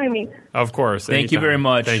for having me. Of course. Thank you very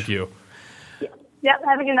much. Thank you. Yep,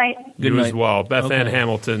 have a good night. Good night. As well. Beth Ann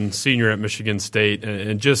Hamilton, senior at Michigan State,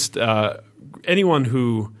 and just anyone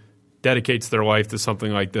who dedicates their life to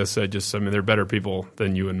something like this, they're better people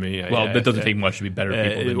than you and me. Well, that doesn't take much to be better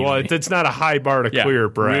people than you and me. It's not a high bar to clear,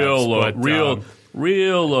 perhaps. Real low. But,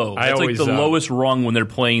 real low. That's like the lowest rung when they're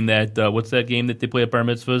playing that, what's that game that they play at bar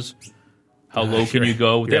mitzvahs? How low can you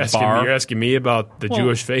go with that bar? You're asking me about the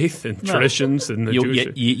Jewish faith and traditions and the Jewish.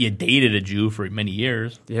 You dated a Jew for many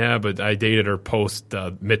years. Yeah, but I dated her post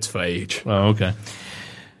mitzvah age. Oh, okay.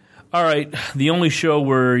 All right, the only show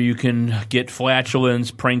where you can get flatulence,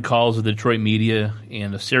 prank calls of the Detroit media,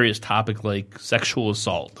 and a serious topic like sexual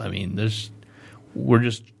assault. I mean, we're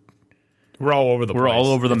all over the place. We're all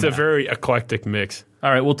over the map. It's a very eclectic mix.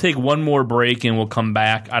 All right, we'll take one more break and we'll come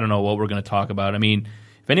back. I don't know what we're going to talk about. I mean,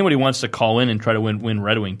 if anybody wants to call in and try to win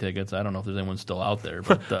Red Wing tickets, I don't know if there's anyone still out there.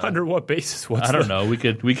 But under what basis? I don't know. We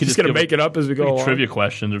could just gonna make it up as we go along. Trivia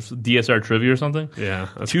questions or DSR trivia or something. Yeah,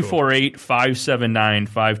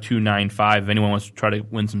 248-579-5295. If anyone wants to try to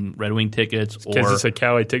win some Red Wing tickets, or is this a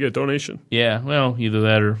Cali ticket donation? Yeah, well, either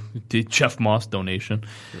that or Jeff Moss donation.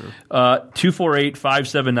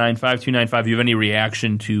 248-579-5295. If you have any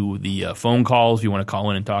reaction to the phone calls, you want to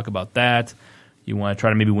call in and talk about that. You want to try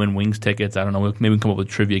to maybe win Wings tickets. I don't know. Maybe we can come up with a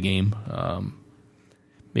trivia game.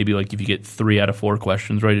 Maybe like if you get 3 out of 4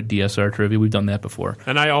 questions right at DSR trivia. We've done that before.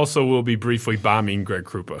 And I also will be briefly bombing Greg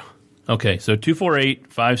Krupa. Okay, so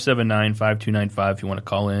 248-579-5295 if you want to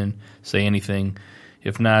call in, say anything.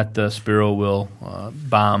 If not, Spiro will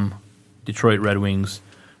bomb Detroit Red Wings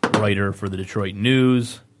writer for the Detroit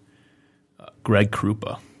News, Greg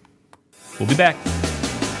Krupa. We'll be back.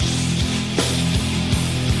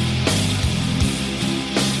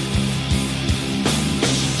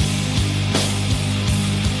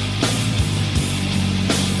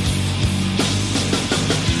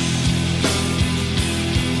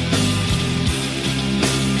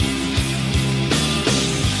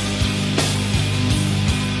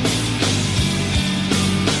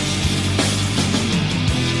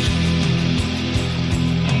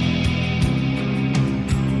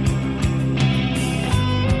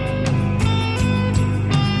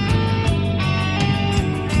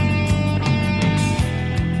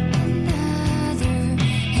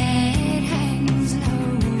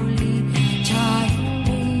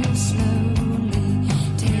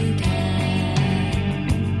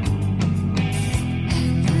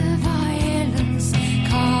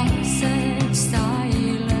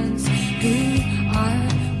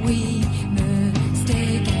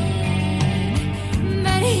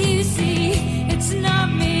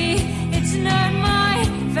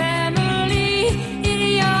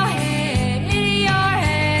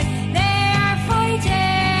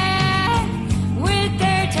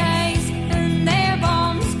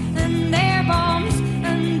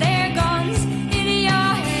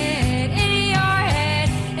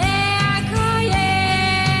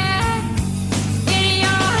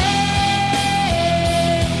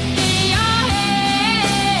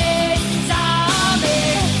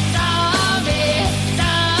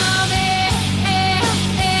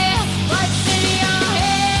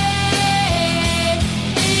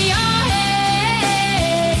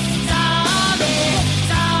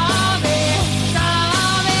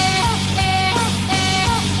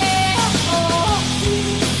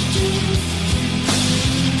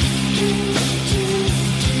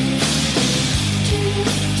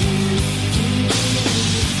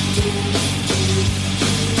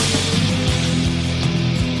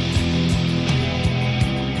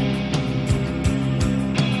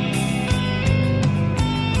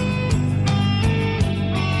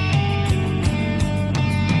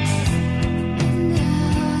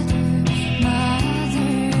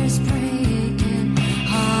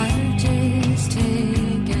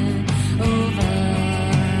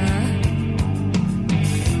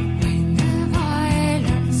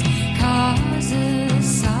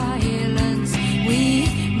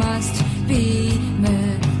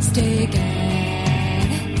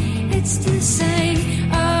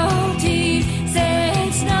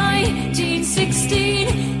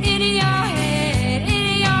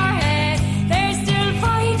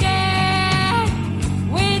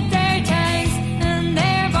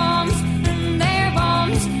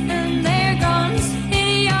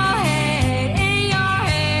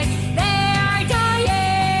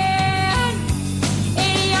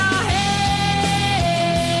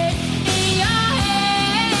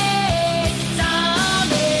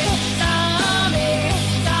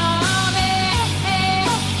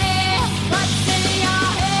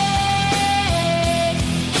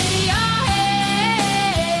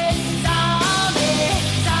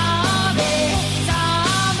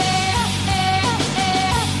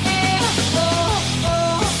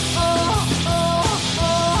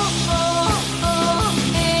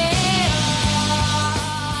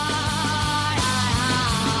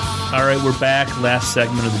 right, we're back. Last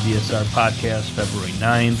segment of the DSR podcast, February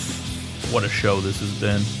 9th. What a show this has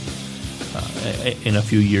been. In a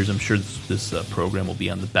few years, I'm sure this program will be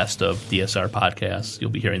on the best of DSR podcasts. You'll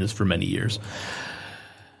be hearing this for many years.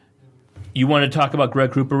 You want to talk about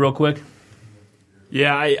Greg Krupa real quick?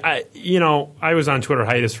 Yeah, I was on Twitter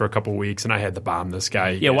hiatus for a couple weeks, and I had to bomb this guy.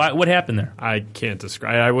 Yeah, what happened there? I can't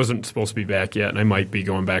describe. I wasn't supposed to be back yet, and I might be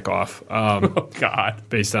going back off. Oh, God.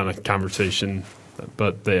 Based on a conversation,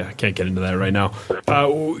 but I can't get into that right now.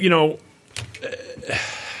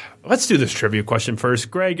 Let's do this trivia question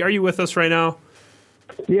first. Greg, are you with us right now?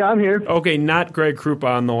 Yeah, I'm here. Okay, not Greg Krupa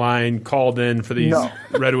on the line, called in for these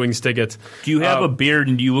Red Wings tickets. Do you have a beard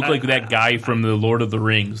and do you look like that guy from the Lord of the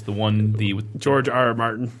Rings? George R.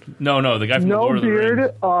 Martin? No, the guy from the Lord of the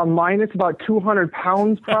Rings. No beard, minus about 200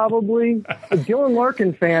 pounds probably. A Dylan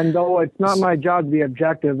Larkin fan, though it's not my job to be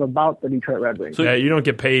objective about the Detroit Red Wings. So, yeah, you don't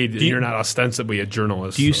get paid, you're not ostensibly a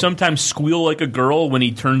journalist. Do you sometimes squeal like a girl when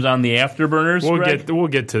he turns on the afterburners, We'll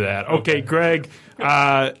get to that. Okay, Greg.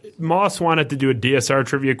 Moss wanted to do a DSR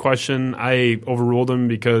trivia question. I overruled him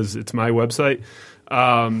because it's my website.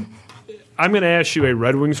 I'm going to ask you a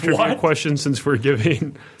Red Wings trivia question since we're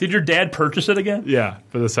giving... Did your dad purchase it again? Yeah,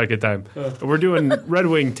 for the second time. We're doing Red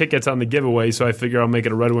Wing tickets on the giveaway, so I figure I'll make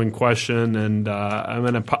it a Red Wing question, and I'm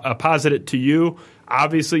going to posit it to you.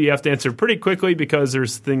 Obviously, you have to answer pretty quickly because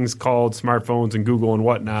there's things called smartphones and Google and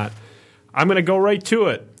whatnot. I'm going to go right to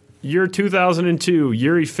it. Year 2002,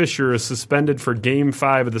 Yuri Fisher is suspended for Game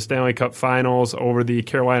 5 of the Stanley Cup Finals over the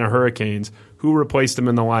Carolina Hurricanes. Who replaced him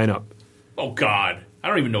in the lineup? Oh, God. I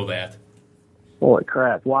don't even know that. Holy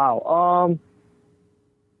crap. Wow.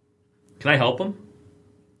 Can I help him?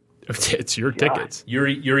 It's your tickets.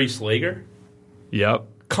 Yuri Slager? Yep.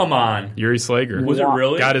 Come on. Yuri Slager. Was it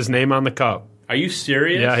really? Got his name on the cup. Are you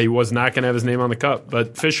serious? Yeah, he was not going to have his name on the cup.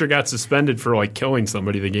 But Fisher got suspended for killing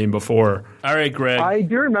somebody the game before. All right, Greg. I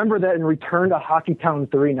do remember that in Return to Hockeytown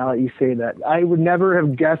 3, now that you say that. I would never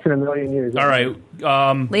have guessed in a million years. All right.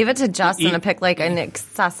 Leave it to Justin to pick an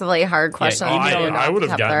excessively hard question. I would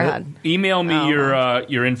have gotten it. Email me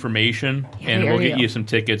your information, and we'll get you some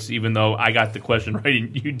tickets, even though I got the question right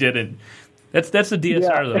and you didn't. That's the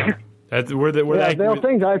DSR, though.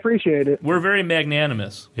 Things, I appreciate it. We're very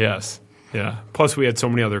magnanimous. Yes. Yeah. Plus, we had so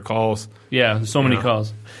many other calls. Yeah, so many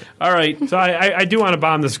calls. All right. So I do want to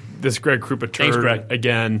bomb this Greg Krupa turd. Thanks, Greg.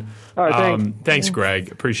 Again. All right, thanks, Greg.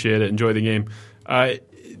 Appreciate it. Enjoy the game. I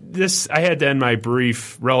had to end my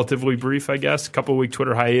relatively brief, I guess, couple-week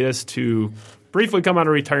Twitter hiatus to briefly come out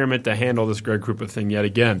of retirement to handle this Greg Krupa thing yet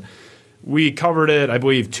again. We covered it, I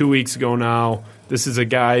believe, 2 weeks ago now. This is a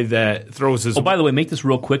guy that throws his... Oh, by the way, make this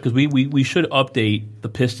real quick because we should update the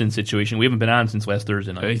Pistons situation. We haven't been on since last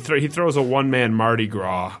Thursday night. He throws a one-man Mardi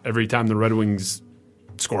Gras every time the Red Wings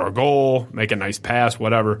score a goal, make a nice pass,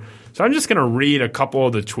 whatever. So I'm just going to read a couple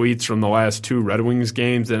of the tweets from the last two Red Wings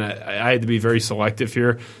games, and I had to be very selective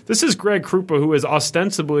here. This is Greg Krupa, who is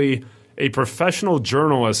ostensibly a professional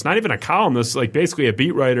journalist, not even a columnist, basically a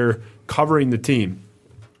beat writer covering the team.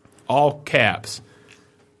 All caps.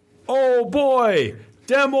 Oh, boy,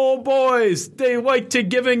 them old boys, they like to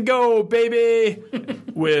give and go, baby,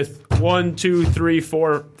 with 1, 2, 3,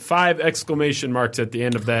 4, 5 exclamation marks at the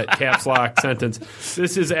end of that caps lock sentence.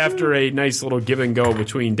 This is after a nice little give and go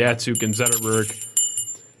between Datsuk and Zetterberg.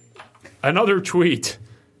 Another tweet.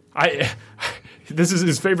 This is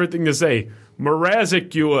his favorite thing to say.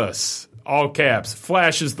 Mrazicus, all caps,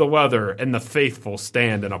 flashes the leather, and the faithful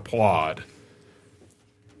stand and applaud.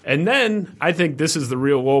 And then I think this is the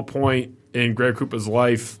real low point in Greg Krupa's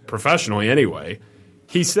life, professionally anyway.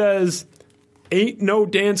 He says, ain't no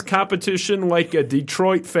dance competition like a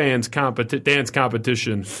Detroit fans dance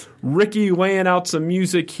competition. Ricky laying out some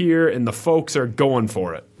music here, and the folks are going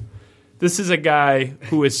for it. This is a guy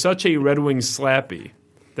who is such a Red Wings slappy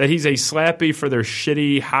that he's a slappy for their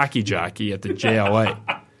shitty hockey jockey at the JLA.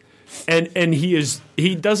 And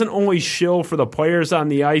he doesn't only shill for the players on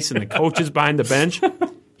the ice and the coaches behind the bench.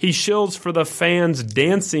 He shills for the fans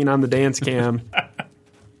dancing on the dance cam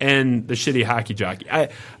and the shitty hockey jockey.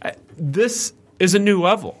 This is a new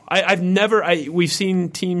level. We've seen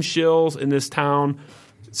team shills in this town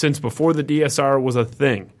since before the DSR was a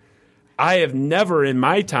thing. I have never in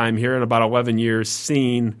my time here in about 11 years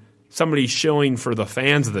seen somebody shilling for the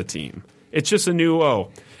fans of the team. It's just a new low.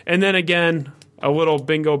 And then again, a little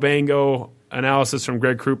bingo bango analysis from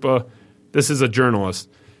Greg Krupa. This is a journalist.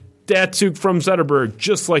 Datsuk from Zetterberg,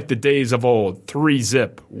 just like the days of old.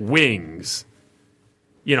 3-zip, wings.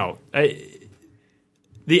 The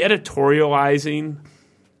editorializing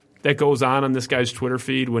that goes on this guy's Twitter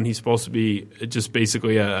feed when he's supposed to be just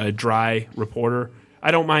basically a dry reporter.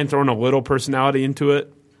 I don't mind throwing a little personality into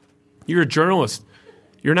it, You're a journalist.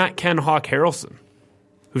 You're not Ken Hawk Harrelson,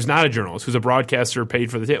 who's not a journalist, who's a broadcaster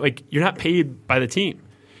paid for the team. Like, you're not paid by the team.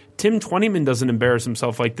 Tim Twentyman doesn't embarrass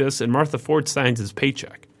himself like this, and Martha Ford signs his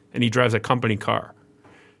paycheck, and he drives a company car.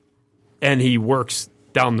 And he works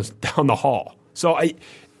down the hall. So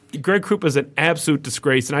Greg Krupa is an absolute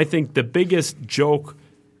disgrace, and I think the biggest joke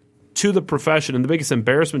to the profession and the biggest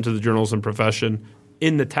embarrassment to the journalism profession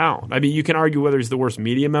in the town. I mean, you can argue whether he's the worst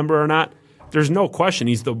media member or not. There's no question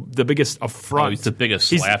he's the biggest affront. Oh, he's the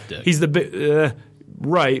biggest slapdick. He's the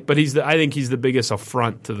right, but I think he's the biggest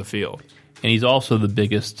affront to the field. And he's also the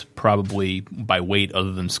biggest, probably by weight,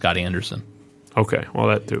 other than Scott Anderson. Okay, well,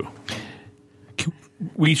 that too.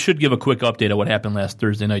 We should give a quick update of what happened last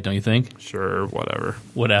Thursday night, don't you think? Sure,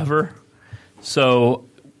 whatever. So,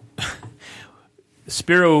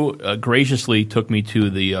 Spiro graciously took me to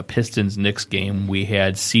the Pistons-Knicks game. We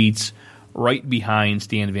had seats right behind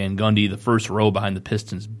Stan Van Gundy, the first row behind the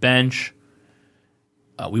Pistons bench.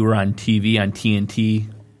 We were on TV, on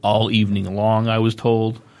TNT, all evening long, I was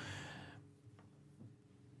told.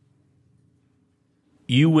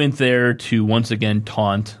 You went there to once again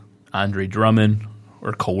taunt Andre Drummond,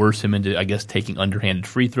 or coerce him into, I guess, taking underhanded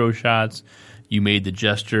free throw shots. You made the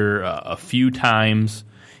gesture a few times,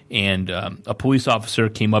 and a police officer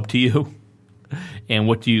came up to you. And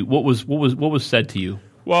what was said to you?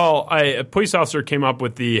 Well, a police officer came up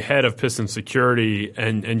with the head of Pistons security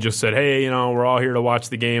and just said, "Hey, we're all here to watch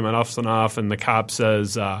the game. Enough's enough." And the cop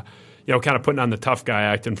says, kind of putting on the tough guy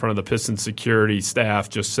act in front of the Pistons security staff,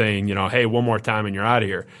 just saying, "Hey, one more time and you're out of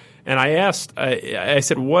here." And I asked, I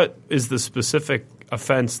said, "What is the specific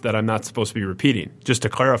offense that I'm not supposed to be repeating?" Just to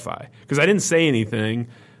clarify, because I didn't say anything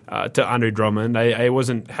to Andre Drummond. I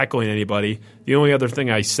wasn't heckling anybody. The only other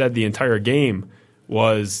thing I said the entire game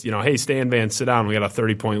was, "Hey, Stan Van, sit down. We got a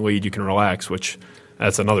 30-point lead. You can relax," which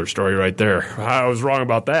that's another story right there. I was wrong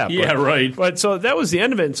about that. Yeah, right. But so that was the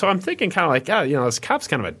end of it. And so I'm thinking kind of like, this cop's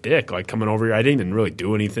kind of a dick, like coming over here. I didn't even really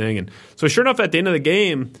do anything. And so sure enough, at the end of the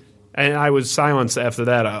game, and I was silenced after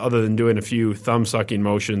that, other than doing a few thumb-sucking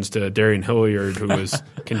motions to Darian Hilliard, who was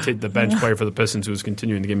the bench player for the Pistons, who was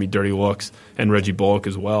continuing to give me dirty looks, and Reggie Bullock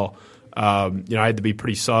as well. I had to be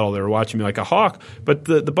pretty subtle. They were watching me like a hawk. But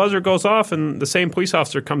the buzzer goes off, and the same police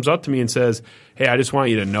officer comes up to me and says, "Hey, I just want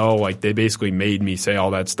you to know, like, they basically made me say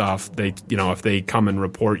all that stuff. They, if they come and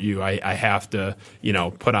report you, I have to,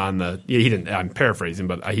 put on the." He didn't. I'm paraphrasing,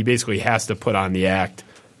 but he basically has to put on the act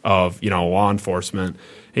of, law enforcement.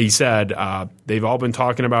 He said, "They've all been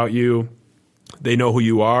talking about you. They know who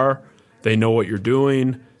you are. They know what you're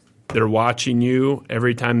doing. They're watching you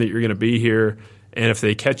every time that you're going to be here. And if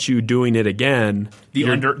they catch you doing it again, the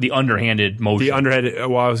underhanded motion." The underhanded.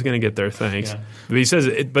 Well, I was going to get there. Thanks. Yeah. But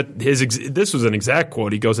he says, this was an exact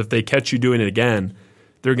quote. He goes, "If they catch you doing it again,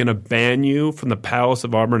 they're going to ban you from the Palace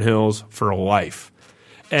of Auburn Hills for life."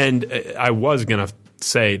 And I was going to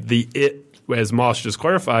say as Moss just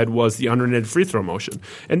clarified, was the underhanded free throw motion.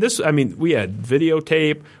 And this, we had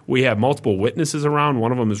videotape. We had multiple witnesses around.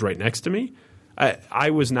 One of them is right next to me. I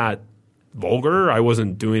was not vulgar. I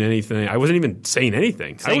wasn't doing anything. I wasn't even saying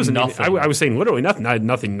anything. I was saying literally nothing. I had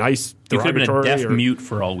nothing nice, derogatory. You could have been a deaf mute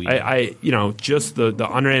for all we know. Just the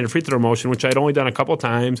underhanded free throw motion, which I'd only done a couple of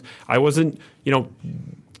times. I wasn't,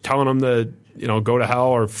 telling them to, go to hell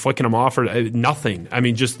or flicking them off or nothing.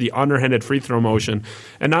 Just the underhanded free throw motion.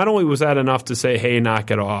 And not only was that enough to say, "Hey, knock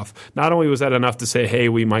it off," not only was that enough to say, "Hey,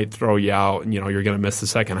 we might throw you out and, you're going to miss the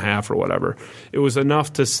second half or whatever." It was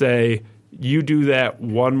enough to say, "You do that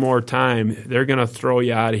one more time, they're going to throw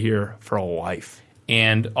you out of here for life."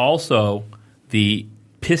 And also, the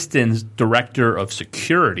Pistons director of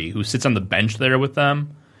security, who sits on the bench there with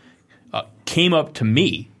them, came up to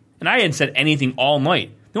me. And I hadn't said anything all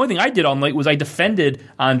night. The only thing I did all night was I defended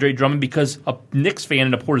Andre Drummond because a Knicks fan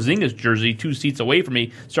in a Porzingis jersey 2 seats away from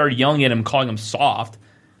me started yelling at him, calling him soft.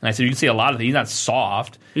 And I said, "You can say a lot of things. He's not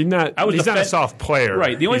soft. He's not a soft player.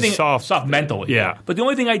 Right. The only He's thing soft mentally. Yeah. But the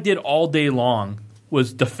only thing I did all day long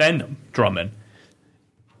was defend him, Drummond.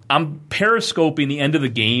 I'm periscoping the end of the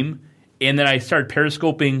game, and then I started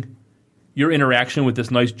periscoping your interaction with this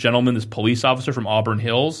nice gentleman, this police officer from Auburn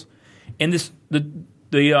Hills, and the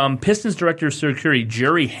Pistons director of security,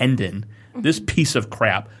 Jerry Hendon, this piece of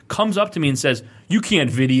crap, comes up to me and says, "You can't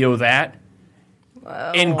video that,"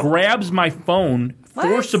 and grabs my phone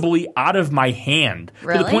forcibly out of my hand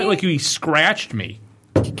to the point like he scratched me.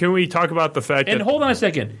 Can we talk about the fact And hold on a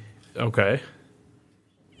second. Okay.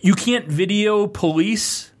 You can't video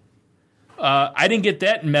police I didn't get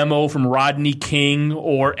that memo from Rodney King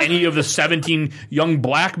or any of the 17 young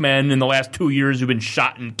black men in the last 2 years who've been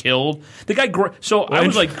shot and killed. The guy, I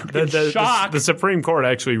was like in shock. The Supreme Court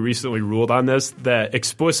actually recently ruled on this, that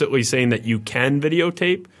explicitly saying that you can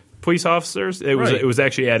videotape police officers. It was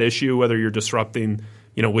actually at issue whether you're disrupting,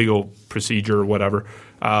 legal procedure or whatever.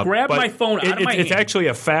 Grab my phone out of my hand. It's actually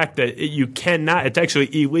a fact that you cannot. It's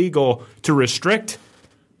actually illegal to restrict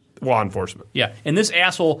law enforcement. Yeah, and this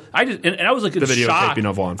asshole, I was like in shock. Videotaping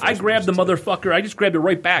of law enforcement. I grabbed the motherfucker. I just grabbed it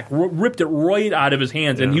right back, ripped it right out of his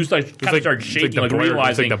hands, and he was like, started shaking, realizing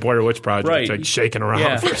it's like the Blair Witch Project, right. like shaking around.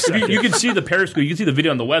 Yeah. For a second. You can see the Periscope. You can see the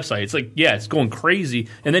video on the website. It's like, it's going crazy.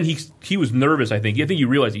 And then he was nervous. I think you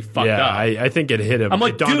realize he fucked up. I think it hit him. I'm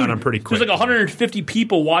like, it dawned dude, on him pretty quick. There's like 150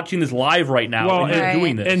 people watching this live right now. And you're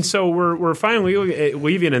doing this. And so we're finally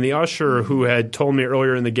leaving, and the usher who had told me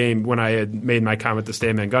earlier in the game when I had made my comment to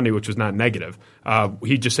Stan Van Gundy, which was not negative.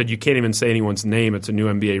 He just said you can't even say anyone's name. It's a new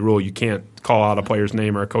NBA rule. You can't call out a player's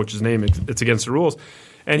name or a coach's name. It's against the rules.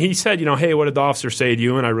 And he said, hey, what did the officer say to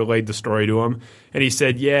you? And I relayed the story to him. And he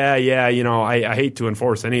said, I hate to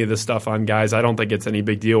enforce any of this stuff on guys. I don't think it's any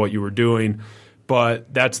big deal what you were doing.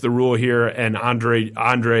 But that's the rule here. And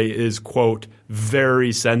Andre is, quote,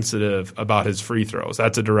 very sensitive about his free throws.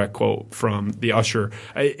 That's a direct quote from the usher.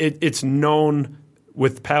 It's known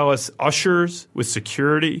with Palace ushers, with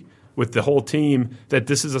security, with the whole team, that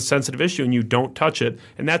this is a sensitive issue and you don't touch it.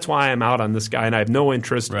 And that's why I'm out on this guy, and I have no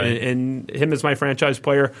interest in him as my franchise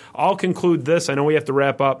player. I'll conclude this. I know we have to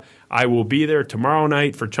wrap up. I will be there tomorrow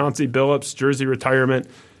night for Chauncey Billups' jersey retirement.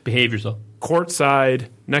 Behave yourself. Courtside,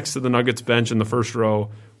 next to the Nuggets bench in the first row.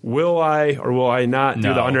 Will I or will I not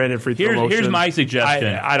do the underhanded free throw motion? Here's my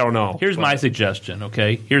suggestion. I don't know. Here's my suggestion,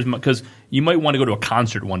 okay? Because you might want to go to a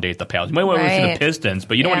concert one day at the Palace. You might want to see the Pistons,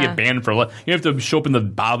 but you don't want to get banned for – you have to show up in the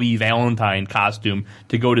Bobby Valentine costume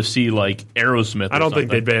to go to see, like, Aerosmith or I don't something.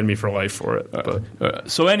 think they'd ban me for life for it. But.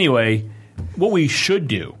 So anyway, what we should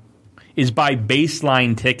do is buy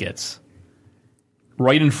baseline tickets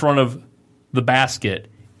right in front of the basket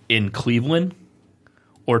in Cleveland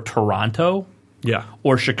or Toronto –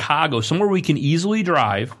 or Chicago, somewhere we can easily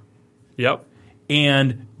drive. Yep.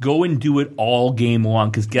 And go and do it all game long.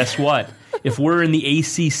 Because guess what? If we're in the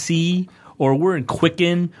ACC or we're in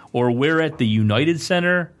Quicken or we're at the United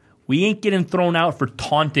Center, we ain't getting thrown out for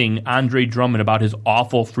taunting Andre Drummond about his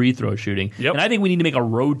awful free throw shooting. Yep. And I think we need to make a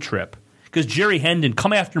road trip. Because Jerry Hendon,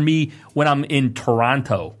 come after me when I'm in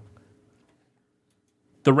Toronto.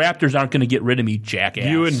 The Raptors aren't going to get rid of me, jackass.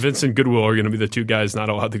 You and Vincent Goodwill are going to be the two guys not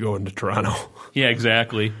allowed to go into Toronto. Yeah,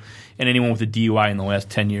 exactly. And anyone with a DUI in the last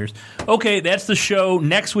 10 years. Okay, that's the show.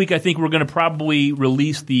 Next week, I think we're going to probably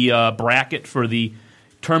release the bracket for the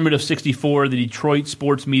Tournament of 64, the Detroit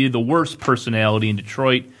sports media, the worst personality in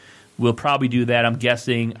Detroit. We'll probably do that, I'm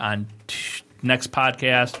guessing, on next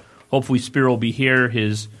podcast. Hopefully Spiro will be here.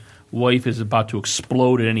 His wife is about to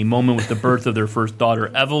explode at any moment with the birth of their first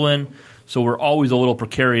daughter, Evelyn. So we're always a little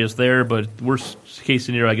precarious there, but worst case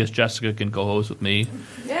scenario, I guess Jessica can co-host with me.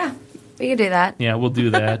 Yeah, we can do that. Yeah, we'll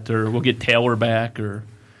do that, or we'll get Taylor back, or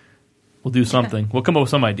we'll do something. We'll come up with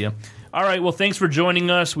some idea. All right, well, thanks for joining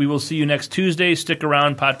us. We will see you next Tuesday. Stick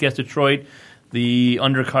around, Podcast Detroit. The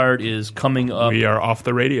undercard is coming up. We are off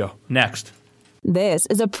the radio. Next. This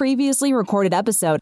is a previously recorded episode